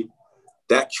energy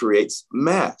that creates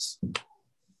mass,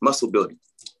 muscle building.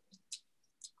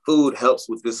 Food helps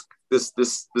with this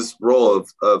role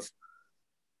of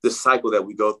this cycle that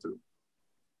we go through.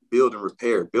 Build and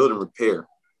repair.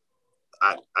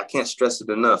 I can't stress it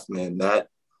enough, man, that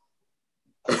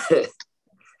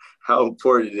how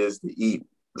important it is to eat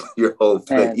your whole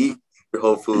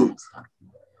foods.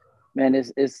 Man,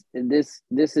 this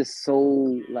is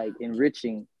so like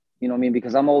enriching, you know what I mean?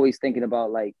 Because I'm always thinking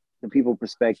about like the people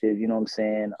perspective, you know what I'm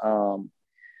saying?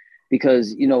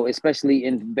 Because, you know, especially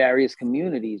in various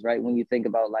communities, right? When you think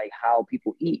about like how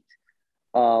people eat,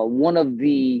 one of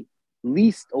the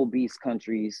least obese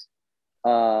countries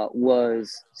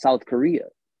was South Korea.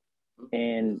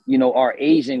 And, you know, our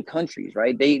Asian countries,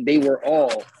 right? They were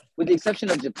all, with the exception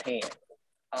of Japan.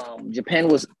 Japan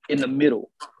was in the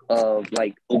middle of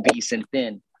like obese and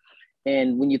thin.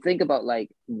 And when you think about like,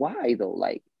 why though?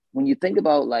 Like when you think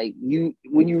about like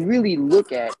when you really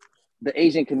look at the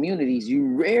Asian communities, you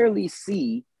rarely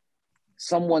see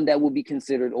someone that would be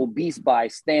considered obese by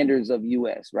standards of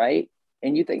US, right?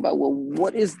 And you think about, well,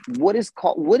 what is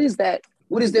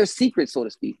their secret, so to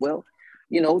speak? Well,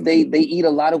 they eat a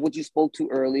lot of what you spoke to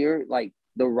earlier, like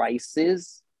the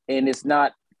rices, and it's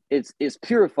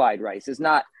purified rice. It's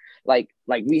not like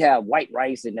we have white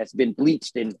rice and that's been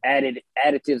bleached and added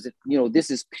additives.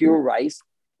 This is pure rice.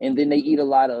 And then they eat a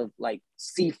lot of like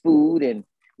seafood and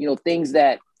things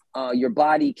that your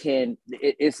body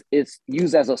it's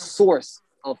used as a source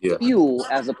of fuel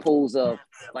as opposed to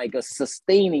like a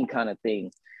sustaining kind of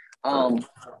thing. And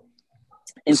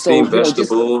steamed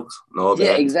vegetables and all that.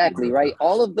 Yeah, exactly, right.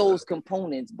 All of those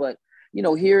components, but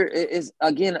here is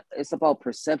again, it's about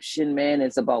perception, man.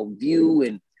 It's about view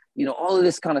and all of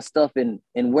this kind of stuff in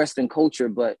Western culture.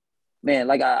 But man,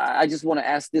 like I just want to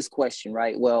ask this question,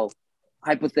 right? Well,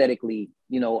 hypothetically,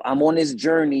 I'm on this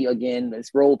journey again,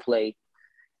 this role play,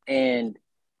 and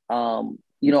I'm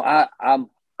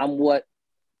what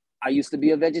I used to be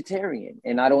a vegetarian,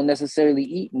 and I don't necessarily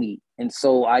eat meat, and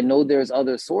so I know there's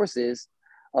other sources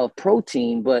of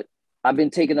protein, but I've been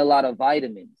taking a lot of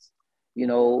vitamins.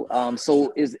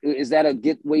 So is that a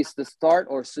good ways to start,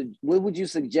 or what would you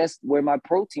suggest where my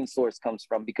protein source comes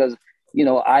from? Because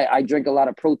I drink a lot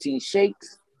of protein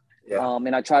shakes,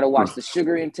 and I try to watch the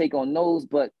sugar intake on those,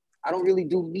 but I don't really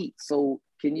do meat. So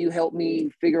can you help me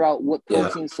figure out what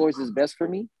protein source is best for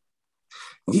me?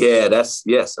 Yeah,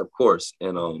 yes, of course.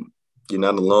 And you're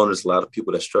not alone. There's a lot of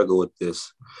people that struggle with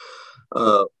this.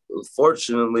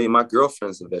 Fortunately, my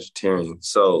girlfriend's a vegetarian.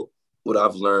 So what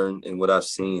I've learned and what I've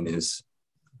seen is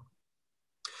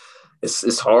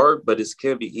it's hard, but it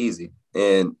can be easy.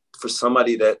 And for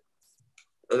somebody that's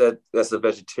a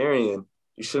vegetarian,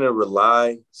 you shouldn't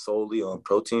rely solely on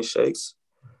protein shakes.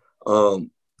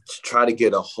 Try to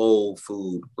get a whole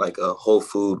food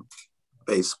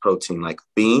based protein, like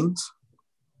beans.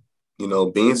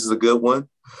 Beans is a good one.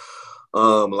 A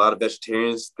lot of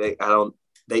vegetarians, they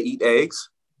eat eggs.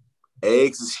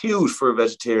 Eggs is huge for a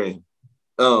vegetarian.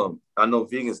 I know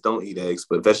vegans don't eat eggs,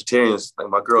 but vegetarians, like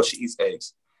my girl, she eats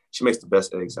eggs. She makes the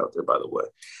best eggs out there, by the way.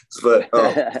 But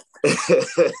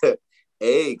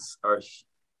eggs are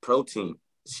protein.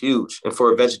 It's huge. And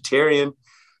for a vegetarian,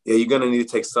 you're going to need to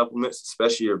take supplements,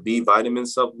 especially your B vitamin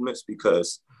supplements,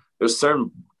 because there's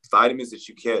certain vitamins that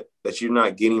you're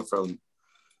not getting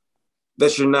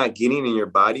in your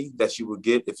body that you would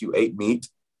get if you ate meat.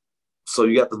 So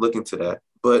you have to look into that.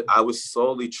 But I would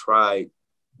solely try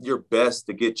your best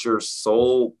to get your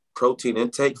sole protein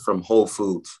intake from whole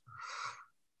foods.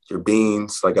 Your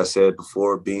beans, like I said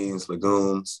before, beans,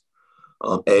 legumes,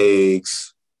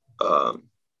 eggs.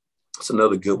 It's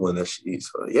another good one that she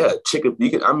eats.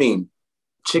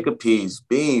 Chickpeas,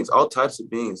 beans, all types of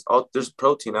beans. There's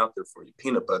protein out there for you.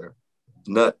 Peanut butter,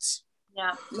 nuts.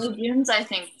 Yeah, legumes, I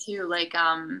think too, like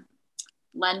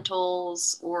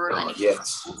lentils or like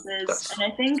pulses. And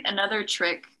I think another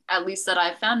trick, at least that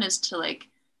I found, is to like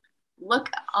look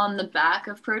on the back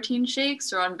of protein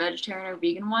shakes or on vegetarian or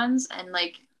vegan ones, and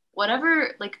like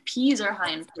whatever, like peas are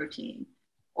high in protein,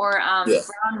 or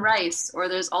brown rice, or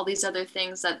there's all these other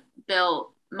things that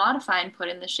they'll modify and put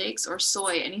in the shakes, or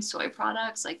any soy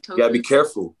products like tofu. You gotta be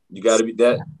careful. You gotta be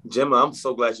that, Gemma. I'm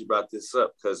so glad you brought this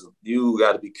up, because you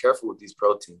gotta be careful with these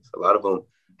proteins. A lot of them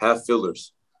have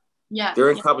fillers. Yeah,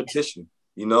 they're in competition,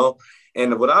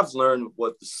 And what I've learned,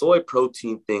 what the soy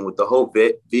protein thing with the whole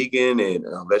vegan and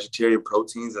vegetarian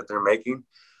proteins that they're making,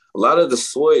 a lot of the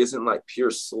soy isn't like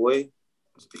pure soy,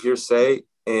 hearsay,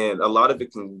 and a lot of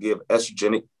it can give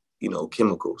estrogenic,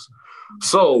 chemicals.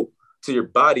 So to your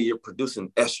body, you're producing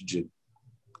estrogen.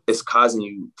 It's causing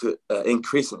you to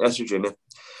increase in estrogen. If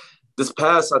this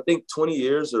past, I think, 20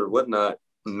 years or whatnot,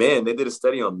 men, they did a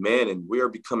study on men, and we are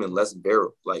becoming less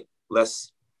virile.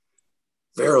 That's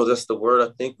the word.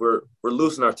 I think we're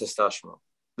losing our testosterone.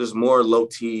 There's more low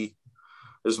T.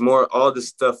 There's more all this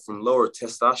stuff from lower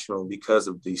testosterone because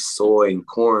of the soy and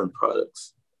corn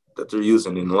products that they're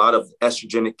using. And a lot of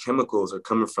estrogenic chemicals are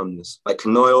coming from this, like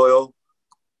canola oil,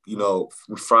 we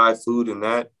fry food and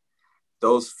that.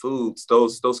 Those foods,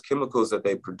 those chemicals that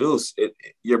they produce,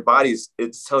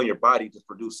 it's telling your body to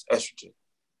produce estrogen.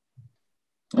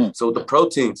 So the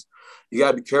proteins, you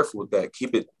gotta be careful with that.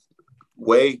 Keep it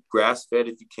whey, grass-fed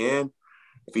if you can.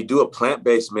 If you do a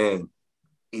plant-based, man,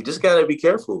 you just gotta be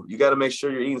careful. You gotta make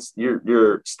sure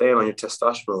you're staying on your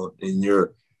testosterone, and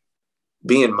you're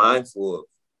being mindful of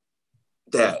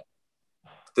that.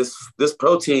 This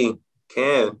protein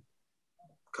can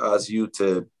cause you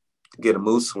to get a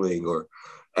mood swing, or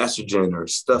estrogen or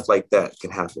stuff like that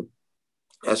can happen.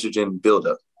 Estrogen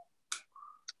buildup.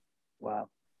 Wow.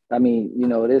 I mean,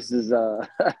 this is,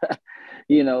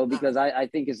 because I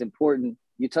think it's important,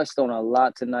 you touched on a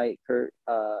lot tonight, Kurt,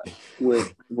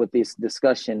 with this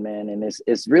discussion, man. And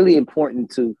it's really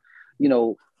important to, you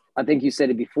know, I think you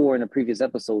said it before in a previous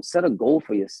episode, set a goal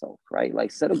for yourself, right?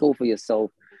 Like set a goal for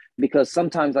yourself, because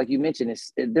sometimes, like you mentioned,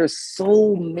 there's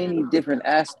so many different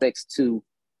aspects to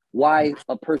why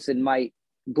a person might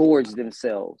gorge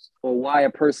themselves, or why a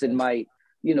person might,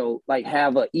 you know, like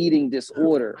have a eating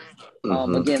disorder.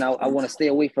 Again, I want to stay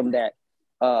away from that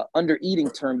under eating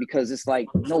term, because it's like,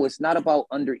 no, it's not about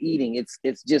under eating.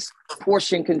 It's just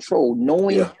portion control,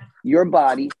 knowing your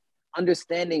body,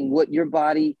 understanding what your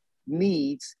body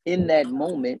needs in that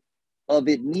moment of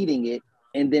it needing it,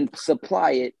 and then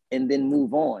supply it and then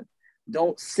move on.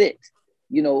 Don't sit,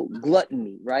 you know,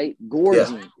 gluttony, right?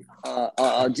 Gorging,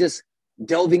 just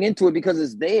delving into it because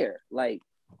it's there. Like,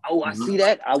 oh, I see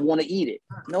that, I want to eat it.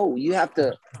 No, you have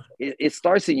to, it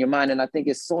starts in your mind. And I think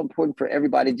it's so important for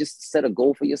everybody just to set a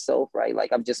goal for yourself, right?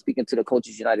 Like, I'm just speaking to the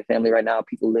Coaches United family right now,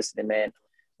 people listening, man.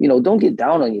 You know, don't get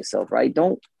down on yourself, right?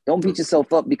 Don't beat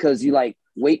yourself up because you like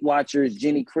Weight Watchers,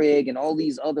 Jenny Craig, and all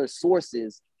these other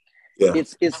sources.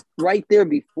 It's right there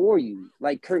before you.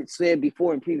 Like Kurt said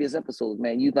before in previous episodes,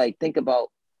 man, you like think about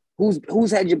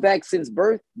who's had your back since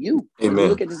birth? You. When you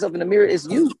look at yourself in the mirror, it's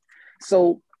you.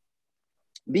 So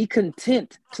be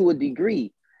content to a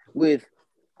degree with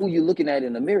who you're looking at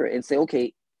in the mirror and say,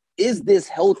 okay, is this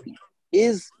healthy?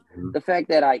 Is the fact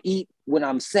that I eat when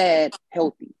I'm sad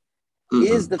healthy?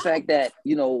 Is the fact that,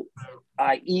 you know,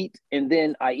 I eat and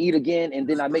then I eat again and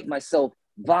then I make myself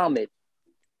vomit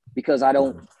because I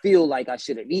don't feel like I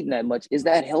should have eaten that much, is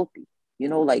that healthy? You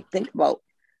know, like think about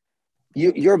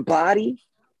your body,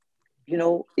 you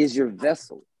know, is your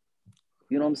vessel.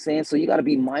 You know what I'm saying? So you got to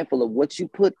be mindful of what you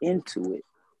put into it.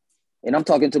 And I'm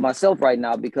talking to myself right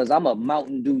now because I'm a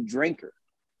Mountain Dew drinker.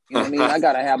 You know what I mean? I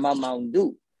got to have my Mountain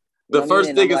Dew. The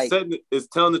first thing is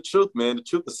telling the truth, man. The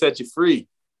truth will set you free.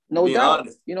 No doubt.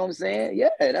 Honest. You know what I'm saying? Yeah,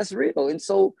 that's real. And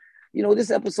so, you know,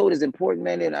 this episode is important,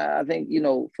 man. And I think, you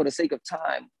know, for the sake of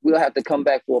time, we'll have to come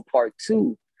back for a part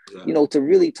 2, you know, to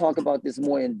really talk about this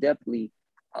more in depthly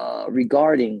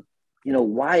regarding, you know,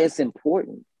 why it's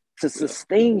important to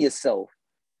sustain yourself.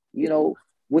 You know,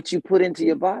 what you put into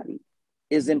your body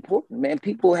is important, man.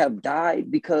 People have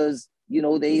died because, you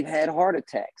know, they've had heart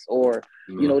attacks or,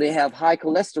 you know, they have high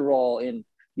cholesterol. And,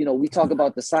 you know, we talk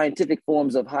about the scientific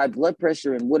forms of high blood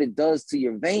pressure and what it does to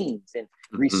your veins and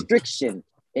restriction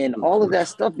and all of that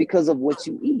stuff because of what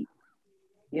you eat,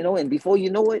 you know. And before you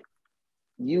know it,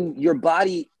 your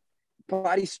body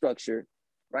structure,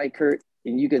 right, Kurt?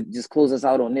 And you could just close us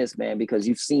out on this, man, because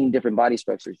you've seen different body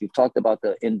structures. You've talked about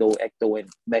the endo, ecto, and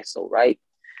meso, right?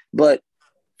 But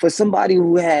for somebody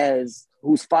who's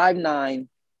 5'9",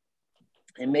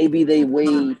 and maybe they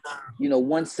weighed, you know,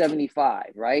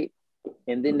 175, right?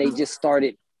 And then they just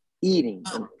started eating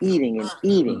and eating and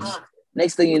eating.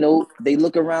 Next thing you know, they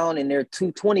look around and they're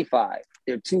 225,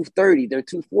 they're 230, they're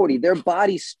 240. Their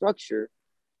body structure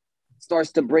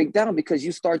starts to break down because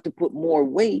you start to put more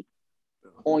weight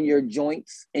on your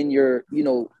joints and your, you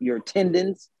know, your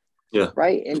tendons,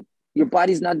 right? And your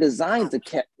body's not designed to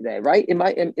catch that, right?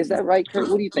 Is that right, Kurt?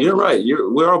 What do you think? You're right.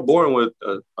 We're all born with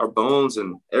our bones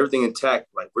and everything intact.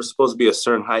 Like, we're supposed to be a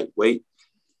certain height, weight,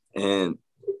 and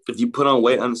if you put on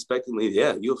weight unexpectedly,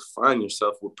 you'll find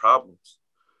yourself with problems.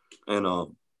 And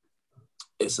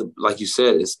like you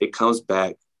said, it comes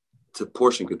back to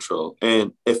portion control.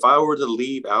 And if I were to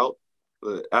leave out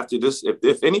after this,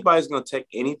 if anybody's going to take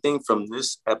anything from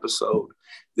this episode,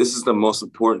 this is the most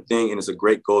important thing, and it's a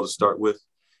great goal to start with,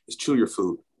 is chew your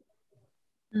food.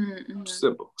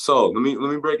 Simple. So let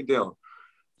me break it down.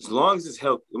 As long as it's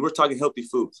healthy, and we're talking healthy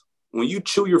foods, when you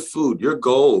chew your food, your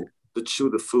goal to chew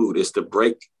the food is to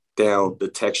break down the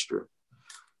texture,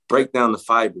 break down the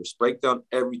fibers, break down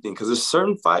everything. Because there's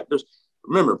certain fibers.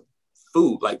 Remember,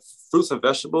 food, like fruits and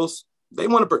vegetables, they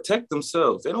want to protect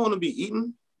themselves. They don't want to be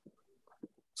eaten.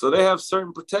 So they have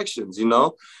certain protections, you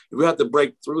know. We have to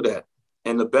break through that.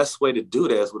 And the best way to do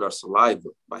that is with our saliva,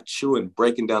 by chewing,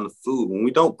 breaking down the food. When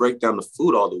we don't break down the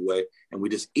food all the way and we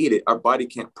just eat it, our body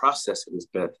can't process it as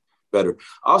better.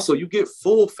 Also, you get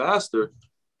full faster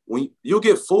when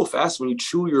you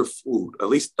chew your food at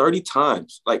least 30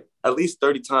 times. Like, at least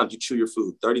 30 times you chew your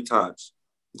food, 30 times,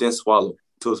 then swallow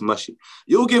till it's mushy.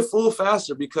 You'll get full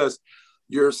faster because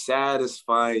you're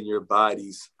satisfying your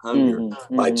body's hunger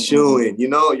by chewing. You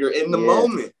know, you're in the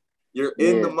moment. You're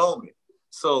in the moment.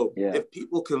 So if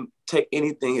people can take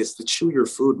anything, it's to chew your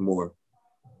food more.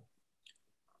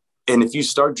 And if you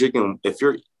start drinking, if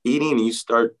you're eating and you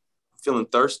start feeling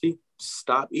thirsty,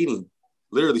 stop eating.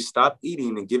 Literally stop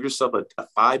eating and give yourself a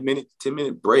 5-minute,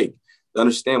 10-minute break to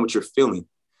understand what you're feeling.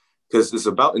 Because it's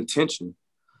about intention.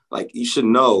 Like you should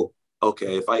know,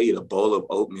 okay, if I eat a bowl of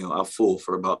oatmeal, I'm full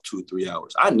for about 2-3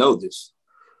 hours. I know this.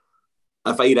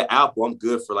 If I eat an apple, I'm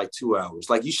good for like 2 hours.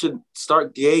 Like you should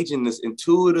start gauging this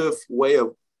intuitive way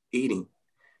of eating.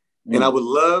 And I would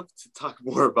love to talk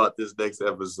more about this next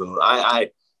episode.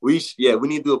 We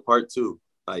need to do a part 2.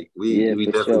 Like we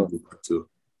definitely do part 2.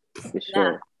 For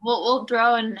sure. Yeah. We'll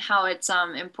throw in how it's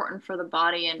important for the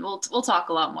body, and we'll talk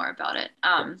a lot more about it.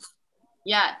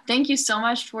 Thank you so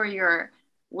much for your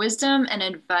wisdom and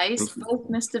advice, both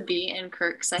Mr. B and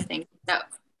Kurt, because I think that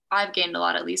I've gained a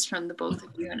lot, at least from the both of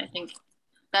you, and I think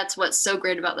that's what's so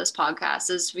great about this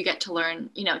podcast is we get to learn,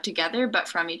 together, but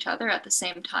from each other at the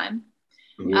same time.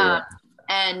 Yeah.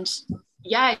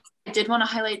 I did want to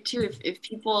highlight too, if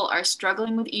people are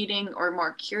struggling with eating or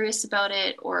more curious about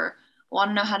it or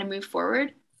want to know how to move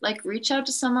forward, like reach out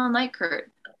to someone like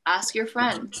Kurt, ask your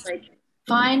friends, like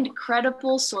find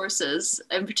credible sources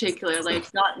in particular, like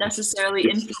not necessarily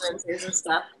influencers and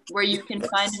stuff, where you can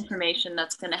find information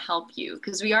that's going to help you,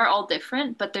 because we are all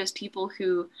different, but there's people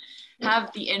who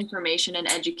have the information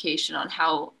and education on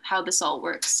how this all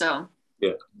works. So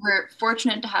we're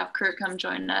fortunate to have Kurt come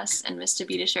join us and Mr.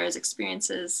 B to share his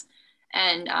experiences.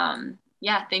 And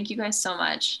thank you guys so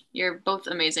much. You're both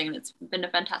amazing, and it's been a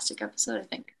fantastic episode, I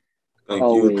think.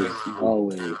 Always,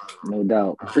 no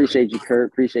doubt. Appreciate you,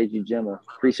 Kurt. Appreciate you, Gemma.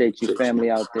 Appreciate you, family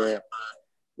out there.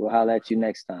 We'll holler at you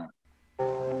next time.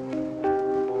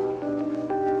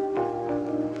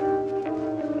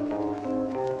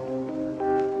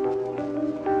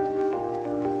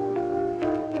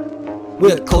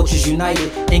 We're Cultures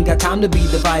United, ain't got time to be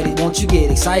divided. Won't you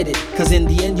get excited? Cause in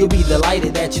the end you'll be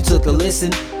delighted that you took a listen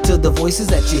to the voices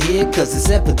that you hear. Cause it's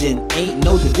evident, ain't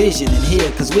no division in here.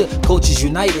 Cause we're Cultures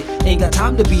United, ain't got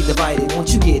time to be divided.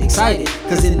 Won't you get excited?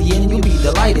 Cause in the end you'll be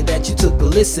delighted that you took a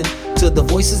listen to the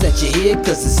voices that you hear.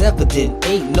 Cause it's evident,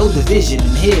 ain't no division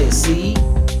in here, see?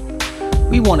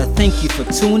 We wanna thank you for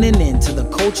tuning in to the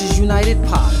Cultures United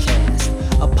podcast.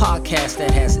 A podcast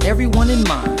that has everyone in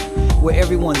mind, where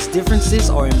everyone's differences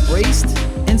are embraced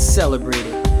and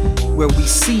celebrated, where we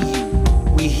see you,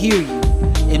 we hear you,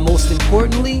 and most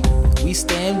importantly, we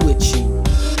stand with you.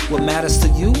 What matters to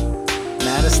you,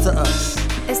 matters to us.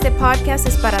 Este podcast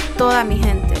es para toda mi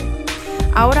gente.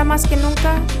 Ahora más que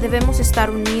nunca debemos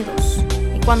estar unidos,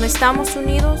 y cuando estamos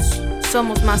unidos,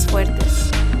 somos más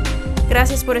fuertes.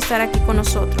 Gracias por estar aquí con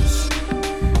nosotros.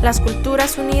 Las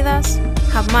culturas unidas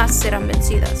jamás serán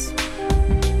vencidas.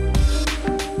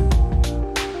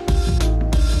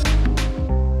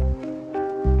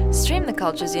 Stream the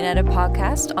Cultures United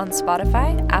podcast on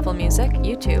Spotify, Apple Music,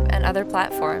 YouTube, and other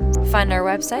platforms. Find our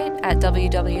website at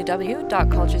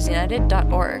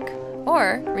www.culturesunited.org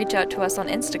or reach out to us on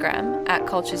Instagram at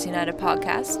Cultures United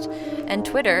Podcast and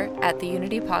Twitter at The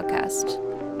Unity Podcast.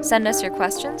 Send us your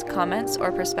questions, comments,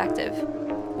 or perspective.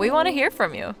 We want to hear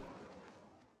from you.